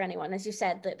spoiler for anyone, as you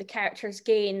said, that the characters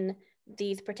gain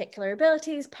these particular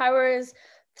abilities, powers,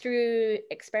 through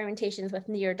experimentations with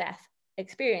near-death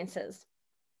experiences.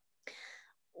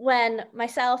 When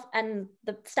myself and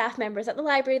the staff members at the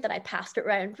library that I passed it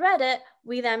around read it,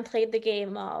 we then played the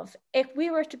game of, if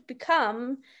we were to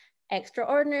become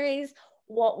extraordinaries,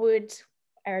 what would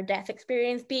our death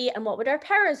experience be and what would our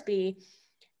powers be?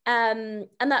 And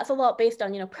that's a lot based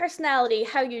on, personality,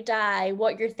 how you die,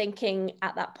 what you're thinking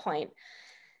at that point.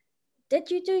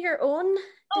 Did you do your own?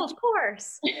 Oh, of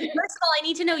course. First of all, I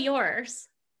need to know yours.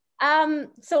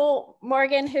 So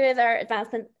Morgan, who is our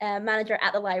advancement manager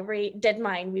at the library, did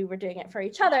mine. We were doing it for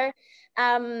each other.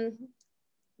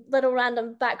 Little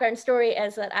random background story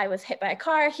is that I was hit by a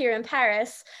car here in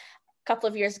Paris a couple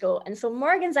of years ago. And so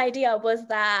Morgan's idea was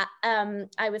that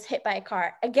I was hit by a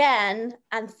car again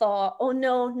and thought, oh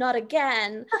no, not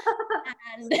again.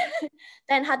 And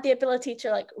then had the ability to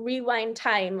like rewind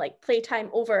time, like play time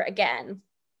over again.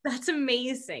 That's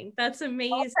amazing. That's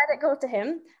amazing. All credit go to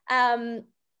him.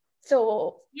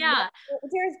 So yeah, what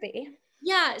would yours be?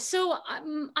 Yeah, so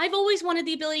I've always wanted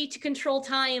the ability to control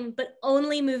time, but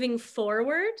only moving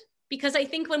forward, because I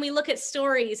think when we look at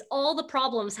stories, all the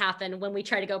problems happen when we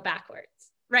try to go backwards,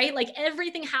 right? Like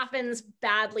everything happens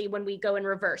badly when we go in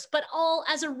reverse, but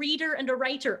as a reader and a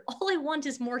writer, all I want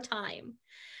is more time.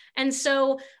 And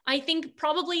so I think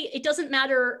probably it doesn't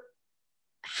matter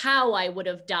how I would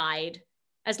have died,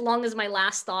 as long as my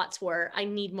last thoughts were, I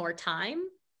need more time,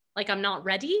 like I'm not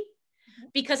ready.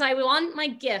 Because I want my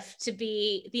gift to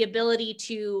be the ability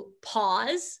to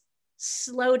pause,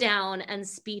 slow down, and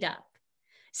speed up.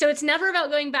 So it's never about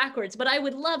going backwards, but I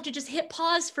would love to just hit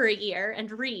pause for a year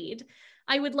and read.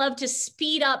 I would love to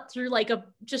speed up through like a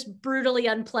just brutally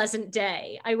unpleasant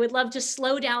day. I would love to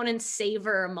slow down and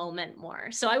savor a moment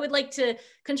more. So I would like to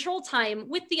control time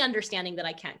with the understanding that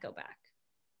I can't go back.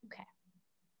 Okay.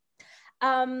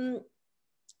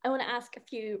 I want to ask a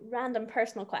few random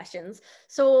personal questions.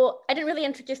 So I didn't really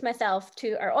introduce myself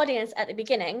to our audience at the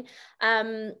beginning.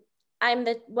 I'm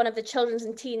one of the children's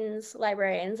and teens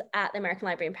librarians at the American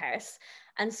Library in Paris.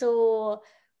 And so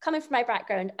coming from my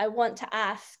background, I want to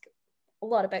ask a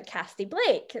lot about Cassidy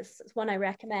Blake, because it's one I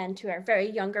recommend to our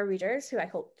very younger readers, who I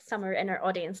hope some are in our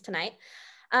audience tonight.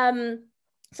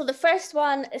 So the first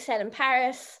one is set in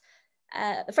Paris.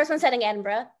 The first one's set in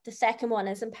Edinburgh. The second one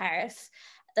is in Paris.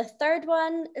 The third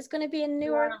one is going to be in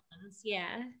New Orleans.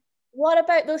 Yeah. What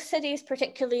about those cities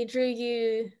particularly drew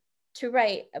you to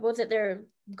write? Was it their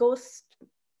ghost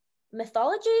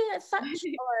mythology as such?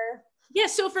 Or? Yeah,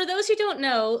 so for those who don't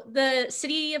know, the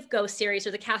City of Ghosts series,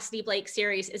 or the Cassidy Blake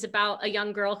series, is about a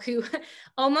young girl who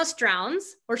almost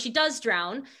drowns, or she does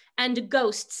drown, and a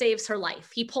ghost saves her life.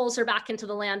 He pulls her back into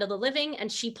the land of the living, and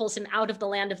she pulls him out of the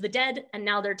land of the dead, and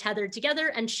now they're tethered together,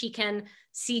 and she can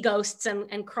see ghosts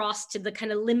and cross to the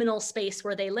kind of liminal space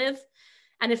where they live.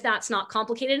 And if that's not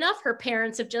complicated enough, her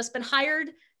parents have just been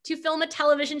hired to film a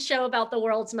television show about the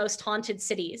world's most haunted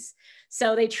cities.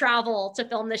 So they travel to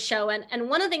film this show. And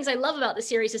one of the things I love about the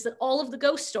series is that all of the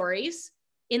ghost stories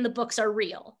in the books are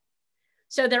real.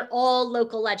 So they're all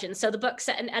local legends. So the book's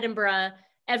set in Edinburgh.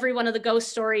 Every one of the ghost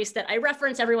stories that I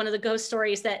reference, every one of the ghost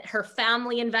stories that her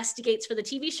family investigates for the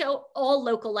TV show, all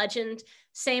local legend.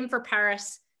 Same for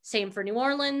Paris, same for New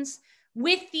Orleans,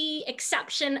 with the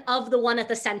exception of the one at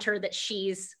the center that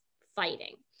she's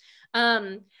fighting.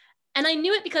 And I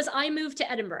knew it because I moved to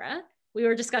Edinburgh. We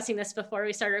were discussing this before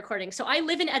we started recording. So I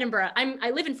live in Edinburgh.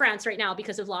 I live in France right now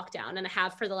because of lockdown, and I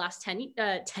have for the last 10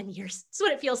 years. That's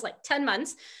what it feels like, 10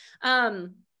 months. But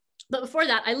before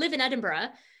that, I live in Edinburgh.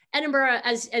 Edinburgh,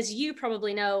 as you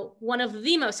probably know, one of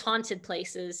the most haunted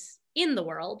places in the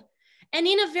world, and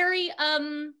in a very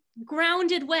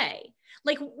grounded way.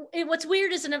 Like what's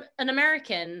weird is an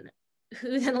American,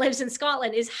 who then lives in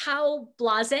Scotland, is how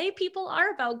blasé people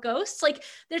are about ghosts. Like,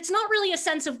 it's not really a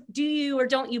sense of do you or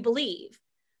don't you believe.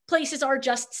 Places are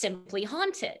just simply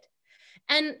haunted.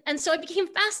 And so I became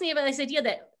fascinated by this idea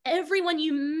that everyone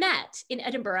you met in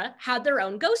Edinburgh had their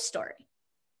own ghost story.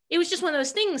 It was just one of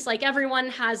those things, like everyone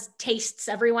has tastes,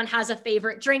 everyone has a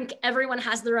favorite drink, everyone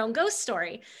has their own ghost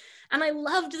story. And I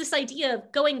loved this idea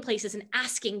of going places and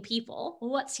asking people,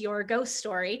 what's your ghost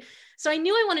story? So I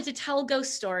knew I wanted to tell a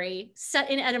ghost story set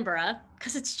in Edinburgh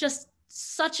because it's just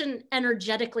such an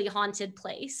energetically haunted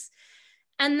place.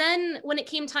 And then when it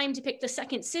came time to pick the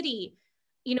second city,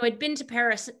 you know, I'd been to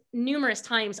Paris numerous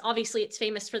times. Obviously, it's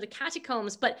famous for the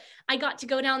catacombs, but I got to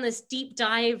go down this deep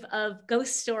dive of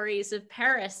ghost stories of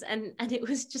Paris, and it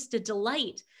was just a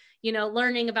delight, you know,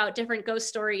 learning about different ghost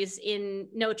stories in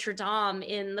Notre Dame,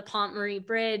 in the Pont Marie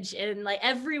Bridge, and like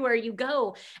everywhere you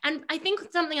go. And I think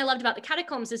something I loved about the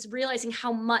catacombs is realizing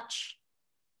how much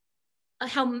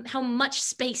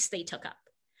space they took up.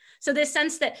 So this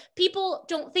sense that people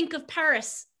don't think of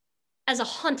Paris as a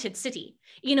haunted city.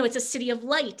 You know, it's a city of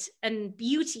light and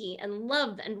beauty and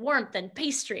love and warmth and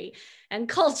pastry and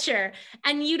culture.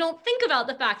 And you don't think about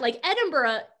the fact, like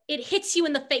Edinburgh, it hits you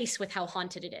in the face with how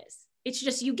haunted it is. It's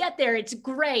just, you get there, it's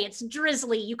gray, it's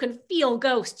drizzly, you can feel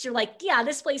ghosts. You're like, yeah,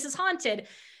 this place is haunted.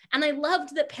 And I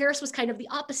loved that Paris was kind of the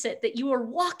opposite, that you were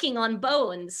walking on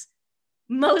bones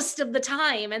most of the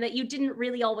time and that you didn't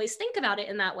really always think about it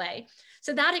in that way.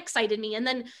 So that excited me. And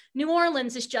then New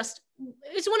Orleans is just,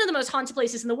 it's one of the most haunted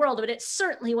places in the world, but it's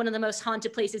certainly one of the most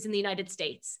haunted places in the United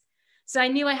States. So I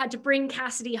knew I had to bring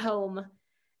Cassidy home,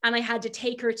 and I had to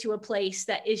take her to a place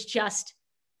that is just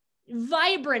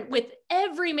vibrant with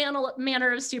every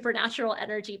manner of supernatural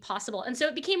energy possible. And so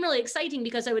it became really exciting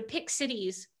because I would pick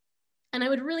cities and I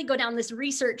would really go down this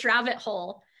research rabbit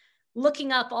hole,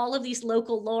 looking up all of these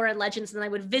local lore and legends. And I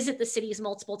would visit the cities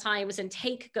multiple times and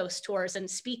take ghost tours and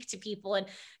speak to people and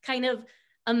kind of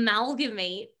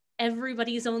amalgamate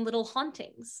everybody's own little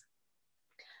hauntings.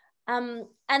 And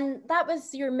that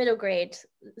was your middle grade,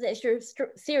 that's your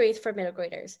series for middle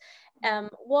graders.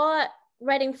 What,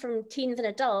 writing from teens and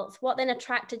adults, what then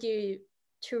attracted you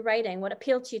to writing? What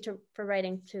appealed to you for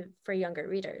writing for younger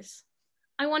readers?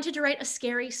 I wanted to write a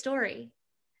scary story.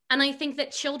 And I think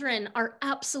that children are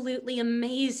absolutely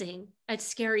amazing at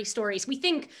scary stories. We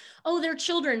think, oh, they're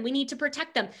children, we need to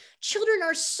protect them. Children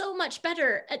are so much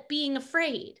better at being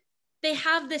afraid. They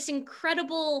have this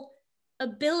incredible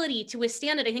ability to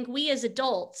withstand it. I think we as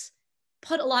adults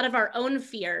put a lot of our own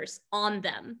fears on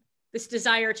them, this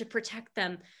desire to protect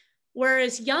them.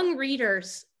 Whereas young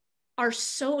readers are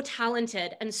so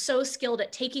talented and so skilled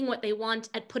at taking what they want,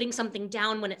 at putting something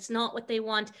down when it's not what they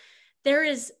want. There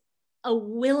is a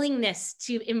willingness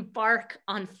to embark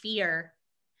on fear.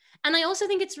 And I also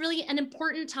think it's really an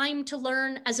important time to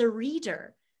learn as a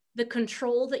reader, the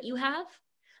control that you have.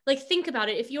 Like, think about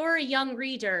it. If you're a young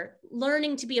reader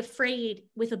learning to be afraid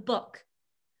with a book,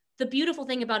 the beautiful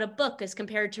thing about a book as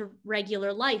compared to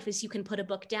regular life is you can put a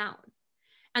book down.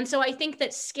 And so I think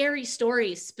that scary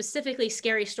stories, specifically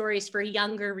scary stories for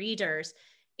younger readers,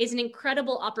 is an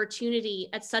incredible opportunity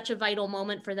at such a vital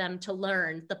moment for them to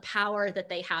learn the power that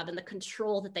they have and the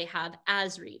control that they have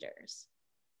as readers.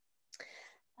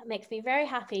 That makes me very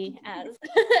happy as,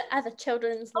 as a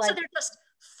children's Also, they're just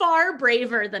far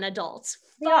braver than adults.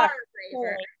 Far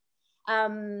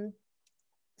braver.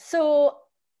 So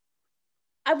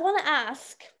I want to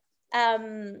ask,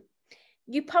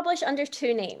 you publish under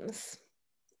two names,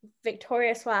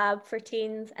 Victoria Schwab for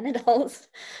teens and adults,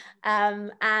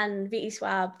 and V.E.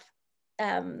 Schwab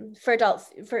for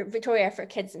adults, for Victoria for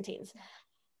kids and teens.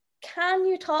 Can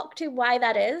you talk to why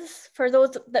that is, for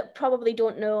those that probably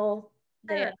don't know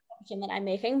the assumption that I'm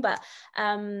making, but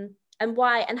and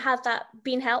why, and has that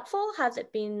been helpful? Has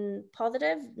it been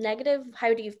positive, negative?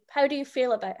 How do you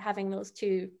feel about having those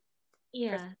two?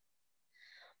 Yeah,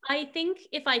 I think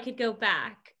if I could go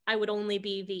back, I would only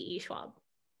be V.E. Schwab.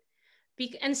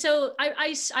 And so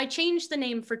I changed the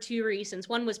name for two reasons.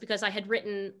 One was because I had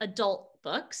written adult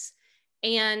books,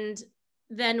 and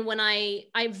then when I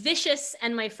Vicious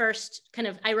and my first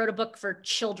I wrote a book for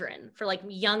children, for like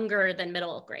younger than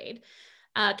middle grade,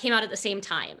 came out at the same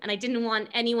time. And I didn't want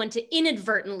anyone to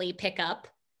inadvertently pick up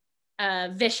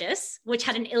Vicious, which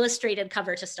had an illustrated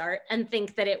cover to start, and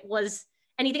think that it was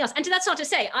anything else. And that's not to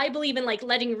say, I believe in like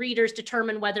letting readers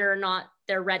determine whether or not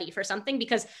they're ready for something,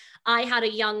 because I had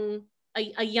a young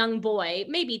boy,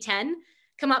 maybe 10,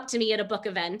 come up to me at a book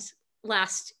event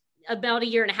about a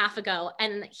year and a half ago.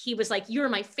 And he was like, "You're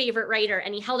my favorite writer."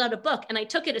 And he held out a book, and I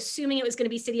took it assuming it was going to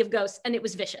be City of Ghosts, and it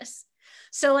was Vicious.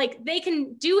 So like, they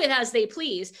can do it as they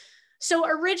please. So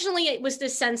originally it was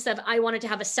this sense of I wanted to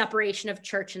have a separation of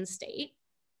church and state.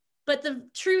 But the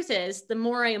truth is, the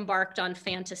more I embarked on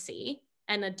fantasy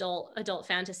and adult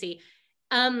fantasy,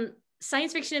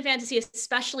 science fiction and fantasy,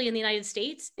 especially in the United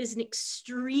States, is an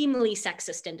extremely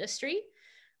sexist industry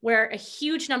where a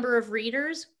huge number of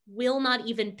readers will not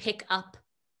even pick up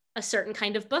a certain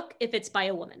kind of book if it's by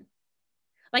a woman.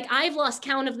 Like, I've lost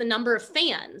count of the number of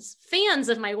fans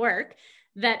of my work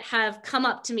that have come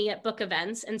up to me at book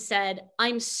events and said,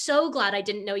 I'm so glad I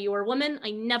didn't know you were a woman.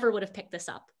 I never would have picked this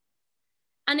up.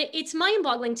 And it's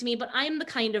mind-boggling to me, but I'm the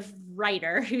kind of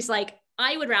writer who's like,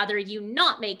 I would rather you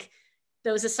not make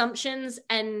those assumptions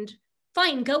and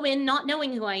fine, go in not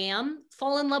knowing who I am,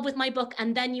 fall in love with my book,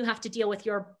 and then you have to deal with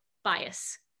your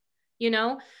bias, you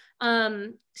know?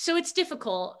 So it's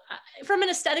difficult. From an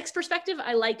aesthetics perspective,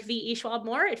 I like V.E. Schwab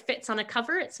more. It fits on a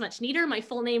cover. It's much neater. My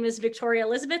full name is Victoria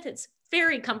Elizabeth. It's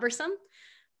very cumbersome.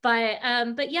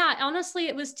 But yeah, honestly,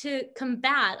 it was to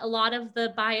combat a lot of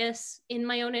the bias in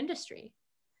my own industry.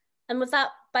 And was that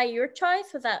by your choice?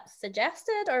 Was that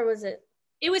suggested, or was it?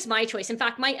 It was my choice. In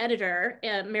fact, my editor,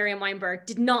 Miriam Weinberg,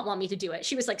 did not want me to do it.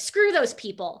 She was like, screw those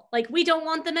people. Like, we don't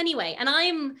want them anyway. And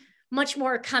I'm much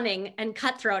more cunning and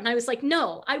cutthroat. And I was like,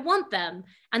 no, I want them.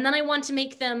 And then I want to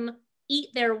make them eat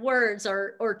their words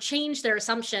or change their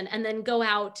assumption and then go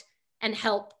out and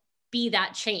help be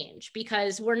that change,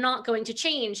 because we're not going to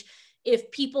change if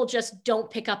people just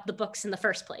don't pick up the books in the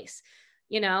first place,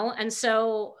 you know? And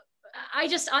so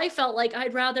I felt like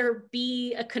I'd rather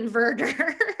be a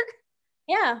converter.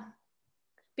 Yeah.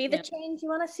 Be the change you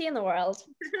want to see in the world.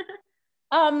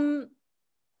 Now,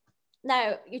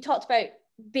 you talked about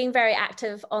being very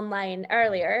active online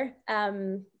earlier.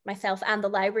 Myself and the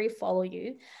library follow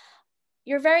you.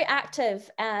 You're very active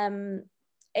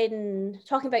in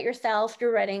talking about yourself,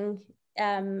 your writing,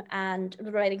 and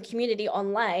writing community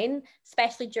online,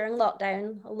 especially during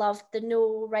lockdown. I loved the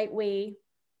No Right Way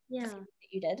that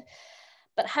you did.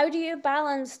 But how do you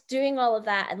balance doing all of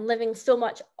that and living so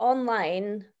much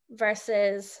online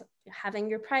versus having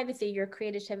your privacy, your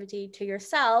creativity to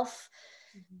yourself?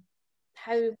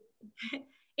 How?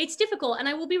 It's difficult. And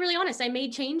I will be really honest, I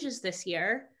made changes this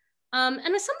year. And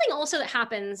it's something also that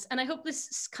happens, and I hope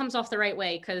this comes off the right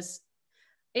way, because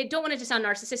I don't want it to sound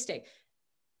narcissistic.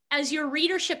 As your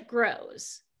readership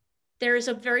grows, there is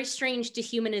a very strange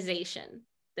dehumanization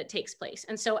that takes place.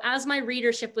 And so as my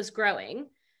readership was growing,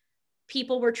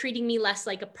 people were treating me less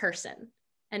like a person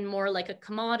and more like a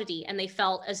commodity. And they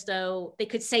felt as though they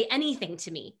could say anything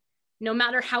to me, no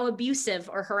matter how abusive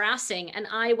or harassing. And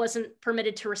I wasn't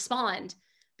permitted to respond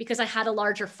because I had a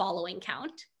larger following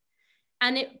count.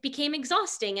 And it became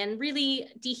exhausting and really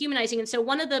dehumanizing. And so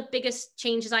one of the biggest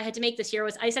changes I had to make this year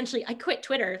was I quit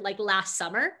Twitter like last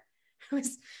summer. It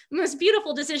was the most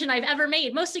beautiful decision I've ever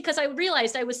made, mostly because I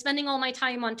realized I was spending all my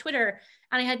time on Twitter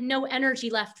and I had no energy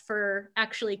left for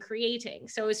actually creating.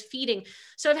 So I was feeding.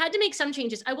 So I've had to make some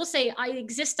changes. I will say I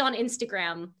exist on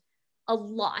Instagram a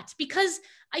lot because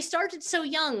I started so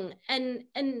young and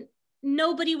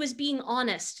nobody was being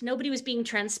honest. Nobody was being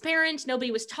transparent.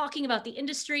 Nobody was talking about the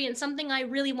industry. And something I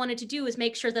really wanted to do was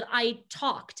make sure that I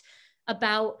talked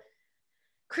about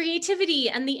creativity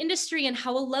and the industry and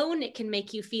how alone it can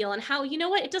make you feel, and how, you know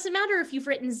what, it doesn't matter if you've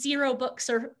written 0 books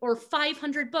or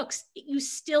 500 books,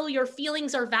 your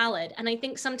feelings are valid. And I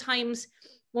think sometimes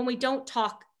when we don't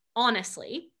talk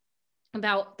honestly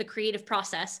about the creative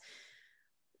process,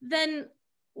 then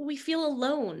we feel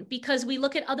alone because we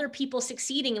look at other people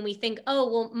succeeding and we think,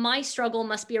 oh, well, my struggle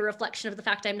must be a reflection of the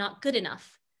fact I'm not good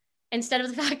enough, instead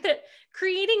of the fact that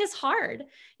creating is hard,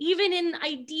 even in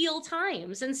ideal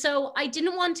times. And so I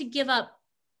didn't want to give up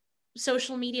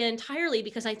social media entirely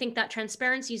because I think that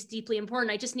transparency is deeply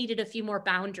important. I just needed a few more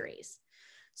boundaries.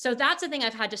 So that's the thing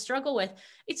I've had to struggle with.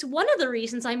 It's one of the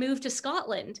reasons I moved to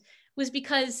Scotland, was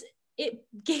because it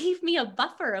gave me a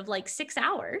buffer of like 6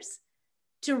 hours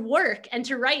to work and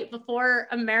to write before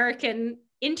American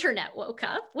internet woke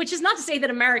up, which is not to say that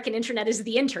American internet is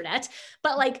the internet,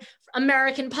 but like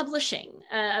American publishing,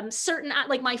 certain,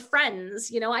 like my friends,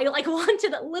 you know, I like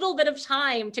wanted a little bit of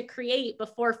time to create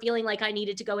before feeling like I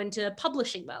needed to go into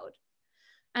publishing mode.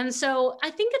 And so I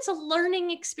think it's a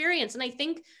learning experience. And I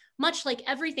think much like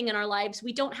everything in our lives,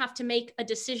 we don't have to make a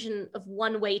decision of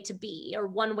one way to be or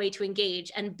one way to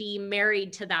engage and be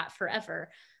married to that forever.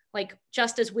 Like,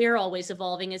 just as we're always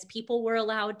evolving as people, we're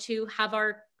allowed to have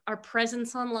our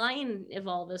presence online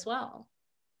evolve as well.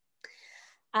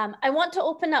 I want to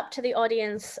open up to the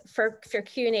audience for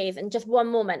Q&As in just one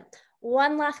moment.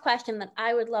 One last question that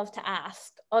I would love to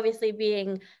ask, obviously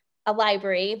being a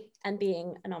library and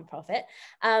being a nonprofit.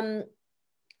 I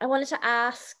wanted to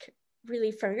ask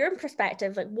really from your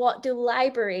perspective, like what do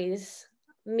libraries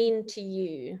mean to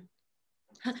you?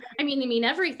 I mean, they mean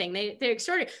everything. They're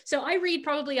extraordinary. So I read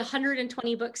probably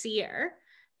 120 books a year.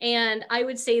 And I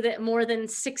would say that more than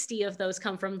 60 of those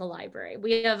come from the library.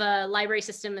 We have a library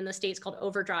system in the States called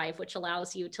Overdrive, which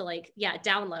allows you to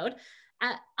download.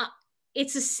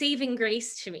 It's a saving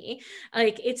grace to me.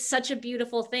 Like, it's such a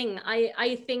beautiful thing.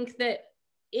 I think that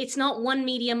it's not one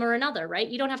medium or another, right?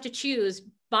 You don't have to choose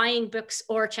buying books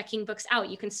or checking books out.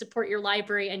 You can support your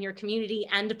library and your community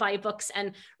and buy books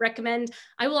and recommend.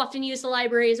 I will often use the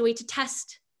library as a way to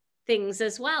test things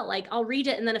as well. Like, I'll read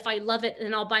it, and then if I love it,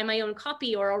 then I'll buy my own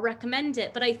copy or I'll recommend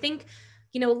it. But I think,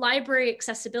 library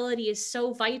accessibility is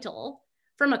so vital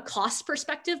from a cost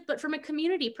perspective, but from a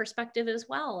community perspective as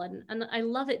well. And I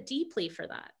love it deeply for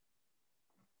that.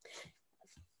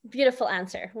 Beautiful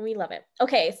answer. We love it.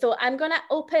 Okay, so I'm going to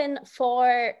open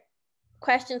for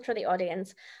questions for the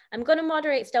audience. I'm going to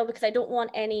moderate still because I don't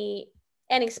want any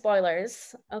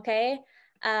spoilers, okay?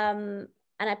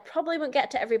 And I probably won't get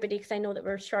to everybody because I know that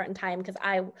we're short in time, because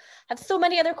I have so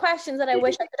many other questions that I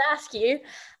wish I could ask you.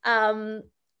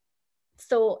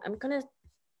 So I'm going to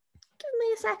give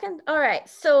me a second. All right,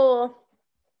 so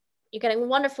you're getting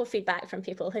wonderful feedback from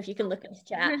people if you can look at the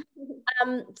chat.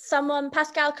 Someone,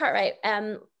 Pascal Cartwright,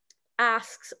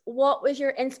 asks, what was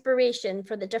your inspiration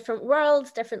for the different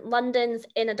worlds, different Londons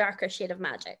in A Darker Shade of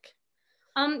Magic?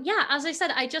 Yeah, as I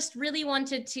said, I just really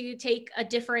wanted to take a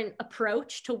different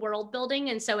approach to world building.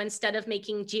 And so instead of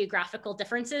making geographical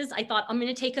differences, I thought I'm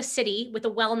going to take a city with a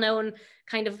well-known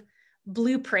kind of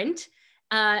blueprint,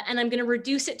 and I'm going to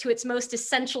reduce it to its most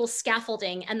essential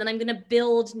scaffolding. And then I'm going to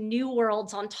build new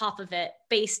worlds on top of it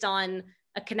based on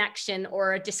a connection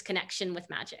or a disconnection with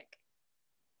magic.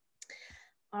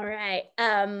 All right.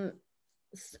 The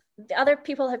other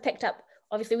people have picked up,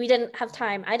 obviously I didn't have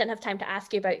time to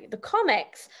ask you about the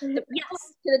comics, yes,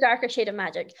 to The Darker Shade of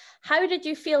Magic. How did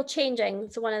you feel changing?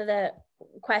 So one of the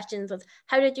questions was,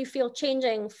 how did you feel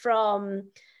changing from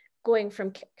going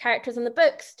from characters in the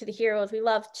books to the heroes we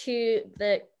love to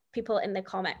the people in the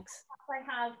comics?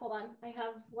 I have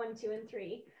 1, 2, and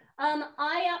 3.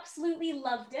 I absolutely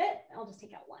loved it. I'll just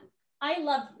take out one.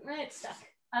 It's stuck.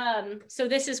 So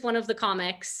this is one of the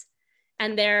comics,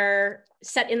 and they're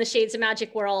set in the Shades of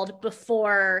Magic world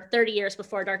 30 years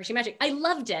before Darker Shade of Magic. I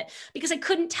loved it because I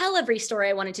couldn't tell every story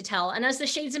I wanted to tell. And as the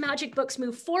Shades of Magic books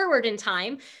move forward in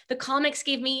time, the comics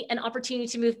gave me an opportunity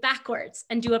to move backwards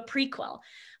and do a prequel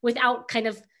without kind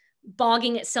of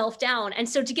bogging itself down. And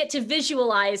so to get to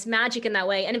visualize magic in that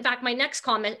way. And in fact, my next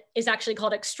comic is actually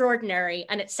called Extraordinary,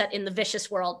 and it's set in the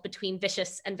vicious world between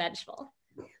vicious and vengeful.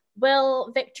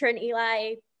 Will Victor and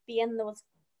Eli be in those?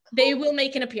 They will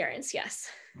make an appearance, yes.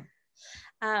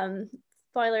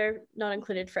 Spoiler not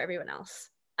included for everyone else.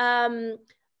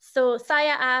 So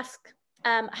Saya asked,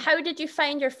 how did you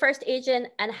find your first agent,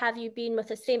 and have you been with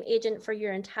the same agent for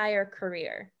your entire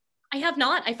career? I have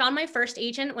not. I found my first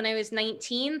agent when I was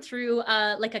 19 through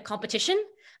like a competition.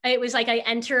 It was like I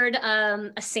entered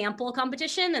a sample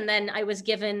competition, and then I was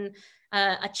given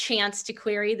a chance to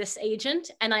query this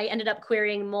agent, and I ended up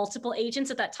querying multiple agents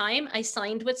at that time. I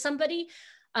signed with somebody.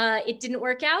 It didn't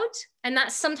work out. And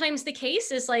that's sometimes the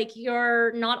case, is like,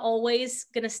 you're not always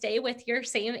going to stay with your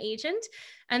same agent.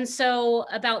 And so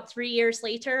about 3 years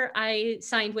later, I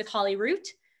signed with Holly Root,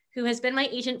 who has been my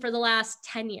agent for the last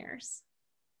 10 years.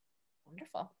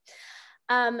 Wonderful.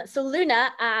 So Luna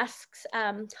asks,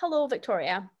 hello,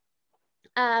 Victoria.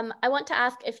 I want to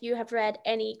ask if you have read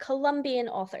any Colombian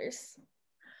authors.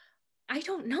 I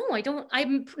don't know.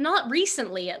 I'm not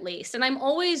recently, at least. And I'm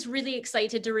always really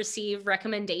excited to receive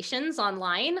recommendations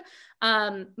online,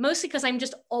 mostly because I'm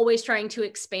just always trying to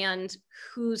expand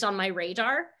who's on my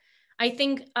radar. I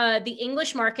think the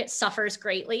English market suffers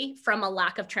greatly from a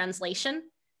lack of translation,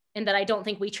 in that I don't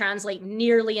think we translate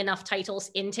nearly enough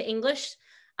titles into English.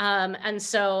 And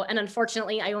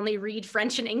unfortunately, I only read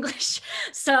French and English.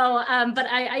 So, but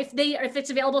if it's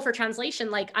available for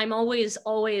translation, like, I'm always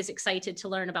excited to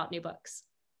learn about new books.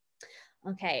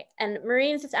 Okay, and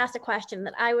Marine's just asked a question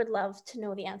that I would love to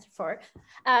know the answer for.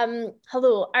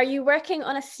 Hello, are you working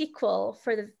on a sequel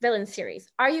for the Villain series?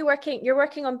 You're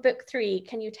working on book 3.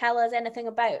 Can you tell us anything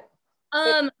about?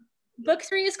 Book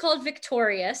 3 is called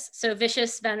Victorious, so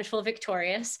Vicious, Vengeful,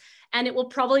 Victorious, and it will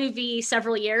probably be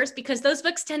several years, because those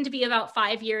books tend to be about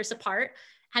 5 years apart.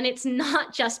 And it's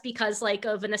not just because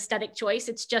of an aesthetic choice.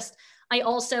 It's just, I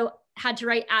also had to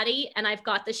write Addie, and I've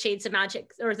got the Shades of Magic,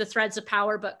 or the Threads of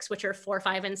Power books, which are 4,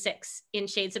 5, and 6 in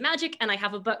Shades of Magic. And I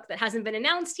have a book that hasn't been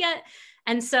announced yet.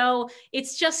 And so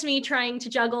it's just me trying to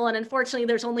juggle. And unfortunately,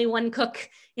 there's only one cook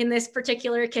in this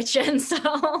particular kitchen,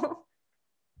 so...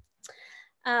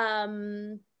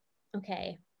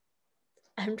 Okay.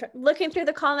 I'm looking through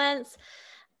the comments.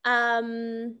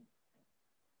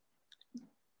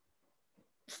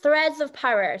 Threads of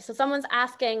Power. So someone's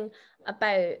asking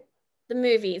about the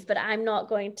movies, but I'm not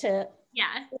going to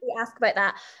really ask about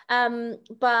that.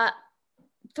 But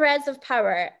Threads of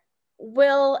Power,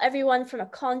 will everyone from A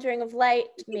Conjuring of Light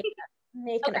make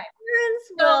an appearance?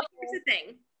 So here's the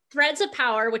thing. Threads of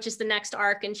Power, which is the next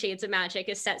arc in Shades of Magic,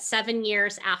 is set 7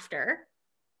 years after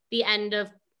the end of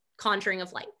Conjuring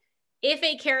of Light. If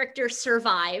a character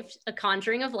survived A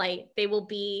Conjuring of Light, they will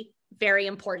be very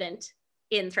important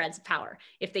in Threads of Power.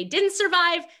 If they didn't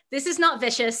survive, this is not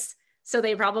vicious, so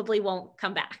they probably won't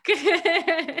come back.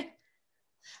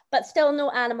 But still no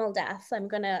animal deaths. I'm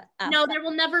gonna ask No, there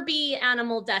will never be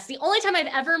animal deaths. The only time I've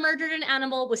ever murdered an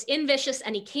animal was in Vicious,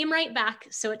 and he came right back,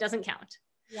 so it doesn't count.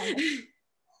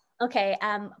 Okay,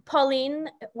 Pauline,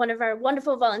 one of our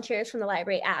wonderful volunteers from the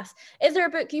library, asked, is there a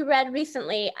book you read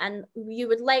recently and you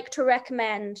would like to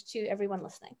recommend to everyone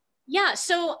listening? Yeah,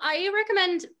 so I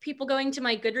recommend people going to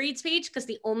my Goodreads page, because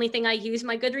the only thing I use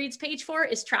my Goodreads page for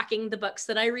is tracking the books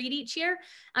that I read each year.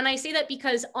 And I say that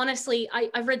because honestly,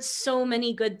 I've read so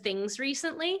many good things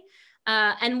recently.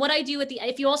 And what I do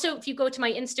if you go to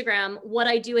my Instagram, what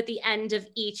I do at the end of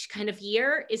each kind of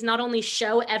year is not only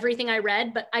show everything I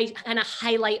read, but I kind of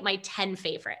highlight my 10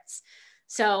 favorites.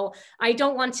 So I'm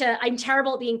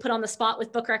terrible at being put on the spot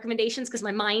with book recommendations because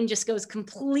my mind just goes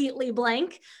completely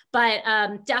blank, but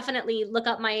definitely look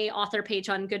up my author page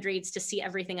on Goodreads to see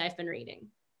everything I've been reading.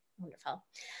 Wonderful.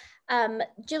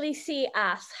 Julie C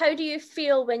asks, how do you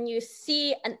feel when you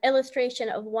see an illustration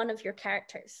of one of your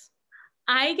characters?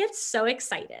 I get so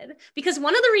excited because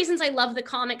one of the reasons I love the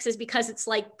comics is because it's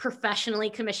like professionally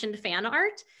commissioned fan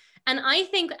art. And I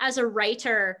think as a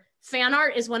writer, fan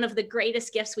art is one of the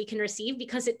greatest gifts we can receive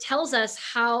because it tells us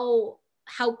how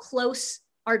close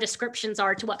our descriptions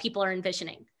are to what people are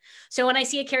envisioning. So when I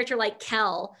see a character like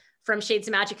Kel from Shades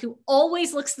of Magic, who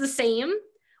always looks the same,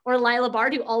 or Lila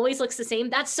Bard, who always looks the same,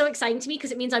 that's so exciting to me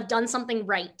because it means I've done something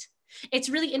right. It's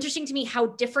really interesting to me how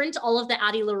different all of the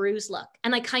Addie LaRues look.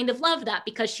 And I kind of love that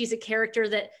because she's a character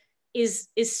that is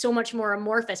so much more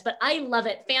amorphous, but I love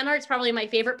it. Fan art's probably my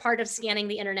favorite part of scanning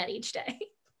the internet each day.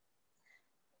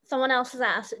 Someone else has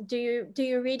asked, do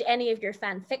you read any of your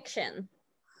fan fiction?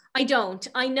 I don't.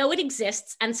 I know it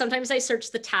exists. And sometimes I search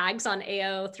the tags on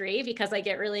AO3 because I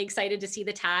get really excited to see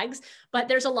the tags. But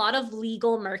there's a lot of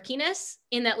legal murkiness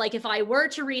in that, like, if I were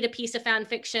to read a piece of fan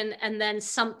fiction and then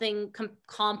something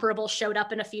comparable showed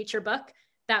up in a future book,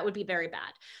 that would be very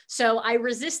bad. So I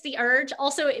resist the urge.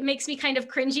 Also, it makes me kind of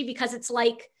cringy because it's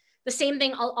like the same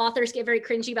thing authors get very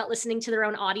cringy about listening to their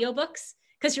own audiobooks.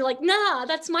 Because you're like, nah,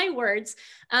 that's my words.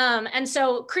 And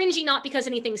so cringy, not because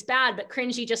anything's bad, but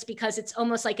cringy just because it's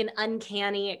almost like an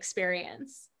uncanny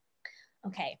experience.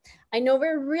 Okay, I know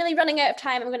we're really running out of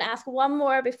time. I'm going to ask one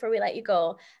more before we let you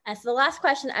go. And so the last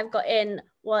question I've got in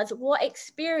was, what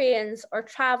experience or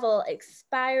travel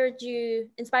inspired you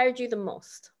the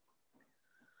most?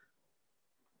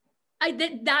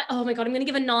 Oh my God, I'm going to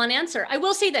give a non-answer. I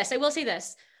will say this.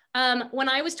 When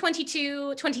I was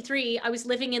 22, 23, I was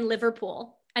living in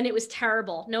Liverpool and it was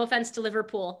terrible. No offense to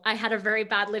Liverpool. I had a very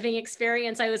bad living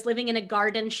experience. I was living in a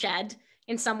garden shed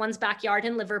in someone's backyard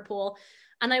in Liverpool.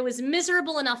 And I was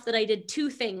miserable enough that I did 2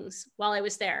 things while I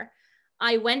was there.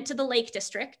 I went to the Lake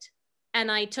District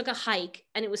and I took a hike,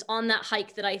 and it was on that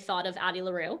hike that I thought of Addie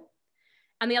LaRue.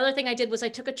 And the other thing I did was I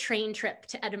took a train trip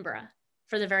to Edinburgh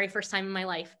for the very first time in my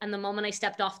life. And the moment I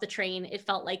stepped off the train, it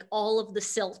felt like all of the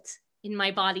silt in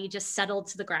my body just settled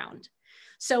to the ground.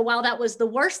 So while that was the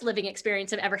worst living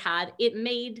experience I've ever had, it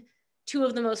made 2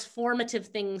 of the most formative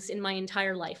things in my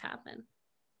entire life happen.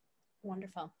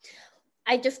 Wonderful.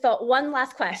 I just thought one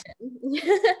last question.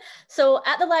 So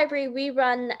at the library, we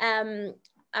run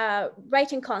a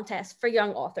writing contest for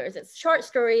young authors. It's short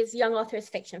stories, Young Authors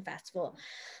Fiction Festival.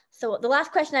 So the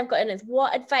last question I've got in is,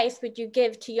 what advice would you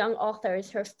give to young authors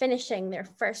who are finishing their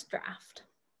first draft?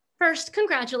 First,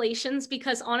 congratulations,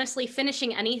 because honestly,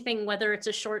 finishing anything, whether it's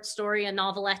a short story, a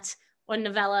novelette, or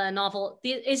novella, a novel,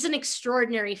 is an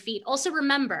extraordinary feat. Also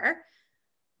remember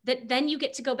that then you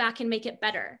get to go back and make it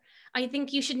better. I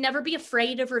think you should never be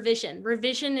afraid of revision.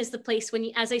 Revision is the place when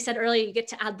you, as I said earlier, you get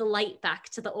to add the light back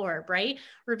to the orb, right?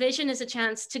 Revision is a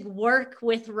chance to work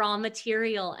with raw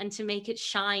material and to make it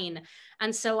shine.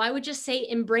 And so I would just say,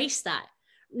 embrace that.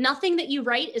 Nothing that you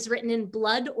write is written in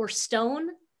blood or stone.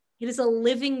 It is a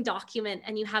living document,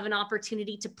 and you have an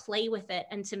opportunity to play with it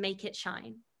and to make it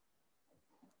shine.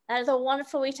 That is a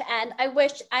wonderful way to end. I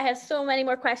wish I had so many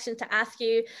more questions to ask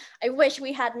you. I wish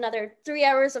we had another 3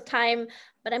 hours of time,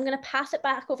 but I'm going to pass it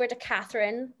back over to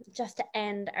Catherine just to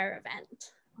end our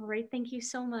event. All right, thank you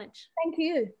so much. Thank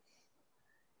you.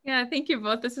 Yeah, thank you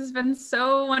both. This has been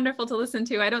so wonderful to listen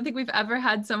to. I don't think we've ever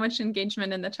had so much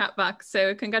engagement in the chat box.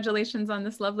 So congratulations on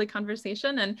this lovely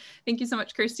conversation. And thank you so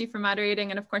much, Kirsty, for moderating.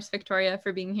 And of course, Victoria,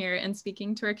 for being here and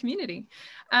speaking to our community.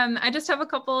 I just have a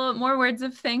couple more words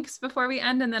of thanks before we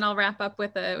end, and then I'll wrap up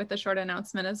with a short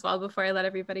announcement as well before I let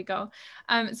everybody go.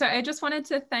 So I just wanted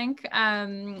to thank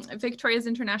Victoria's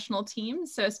international team.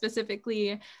 So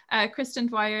specifically, Kristen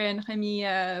Dwyer and Remy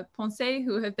Ponce,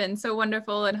 who have been so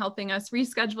wonderful in helping us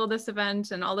reschedule this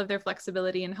event and all of their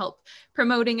flexibility and help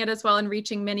promoting it as well and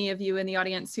reaching many of you in the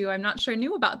audience who I'm not sure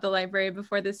knew about the library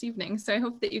before this evening. So I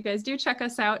hope that you guys do check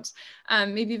us out.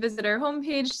 Maybe visit our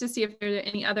homepage to see if there are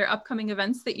any other upcoming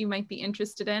events that you might be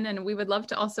interested in. And we would love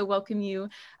to also welcome you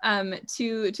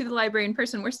to the library in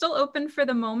person. We're still open for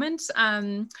the moment.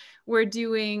 We're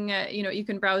doing, you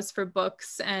can browse for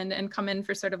books and come in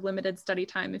for sort of limited study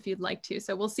time if you'd like to.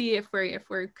 So we'll see if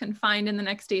we're confined in the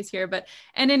next days here. But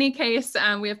in any case,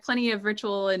 we have plenty of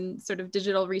virtual and sort of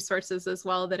digital resources as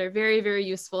well that are very, very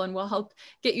useful and will help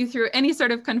get you through any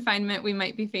sort of confinement we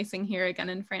might be facing here again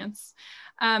in France.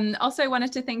 Also, I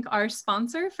wanted to thank our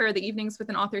sponsor for the Evenings with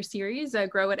an Author series,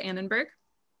 Grow at Edinburgh.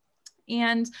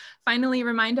 And finally,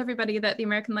 remind everybody that the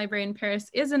American Library in Paris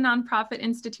is a nonprofit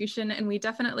institution and we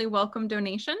definitely welcome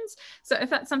donations. So if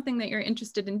that's something that you're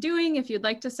interested in doing, if you'd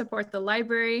like to support the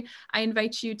library, I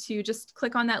invite you to just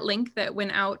click on that link that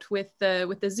went out with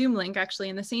the Zoom link. Actually,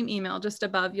 in the same email just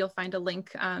above, you'll find a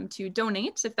link to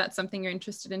donate if that's something you're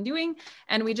interested in doing.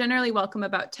 And we generally welcome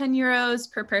about 10 euros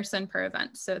per person per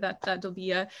event. So that'll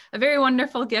be a very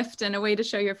wonderful gift and a way to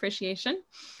show your appreciation.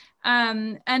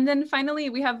 And then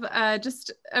finally, we have just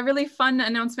a really fun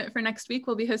announcement for next week.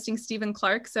 We'll be hosting Stephen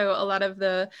Clark. So a lot of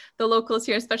the locals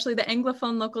here, especially the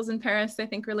Anglophone locals in Paris, I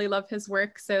think really love his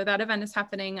work. So that event is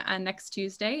happening next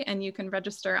Tuesday, and you can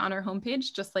register on our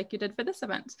homepage just like you did for this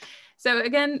event. So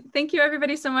again, thank you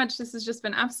everybody so much. This has just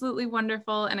been absolutely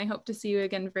wonderful, and I hope to see you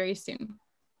again very soon.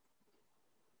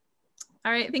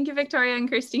 All right, thank you, Victoria and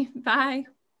Kirsty. Bye.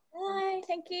 Bye,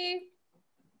 thank you.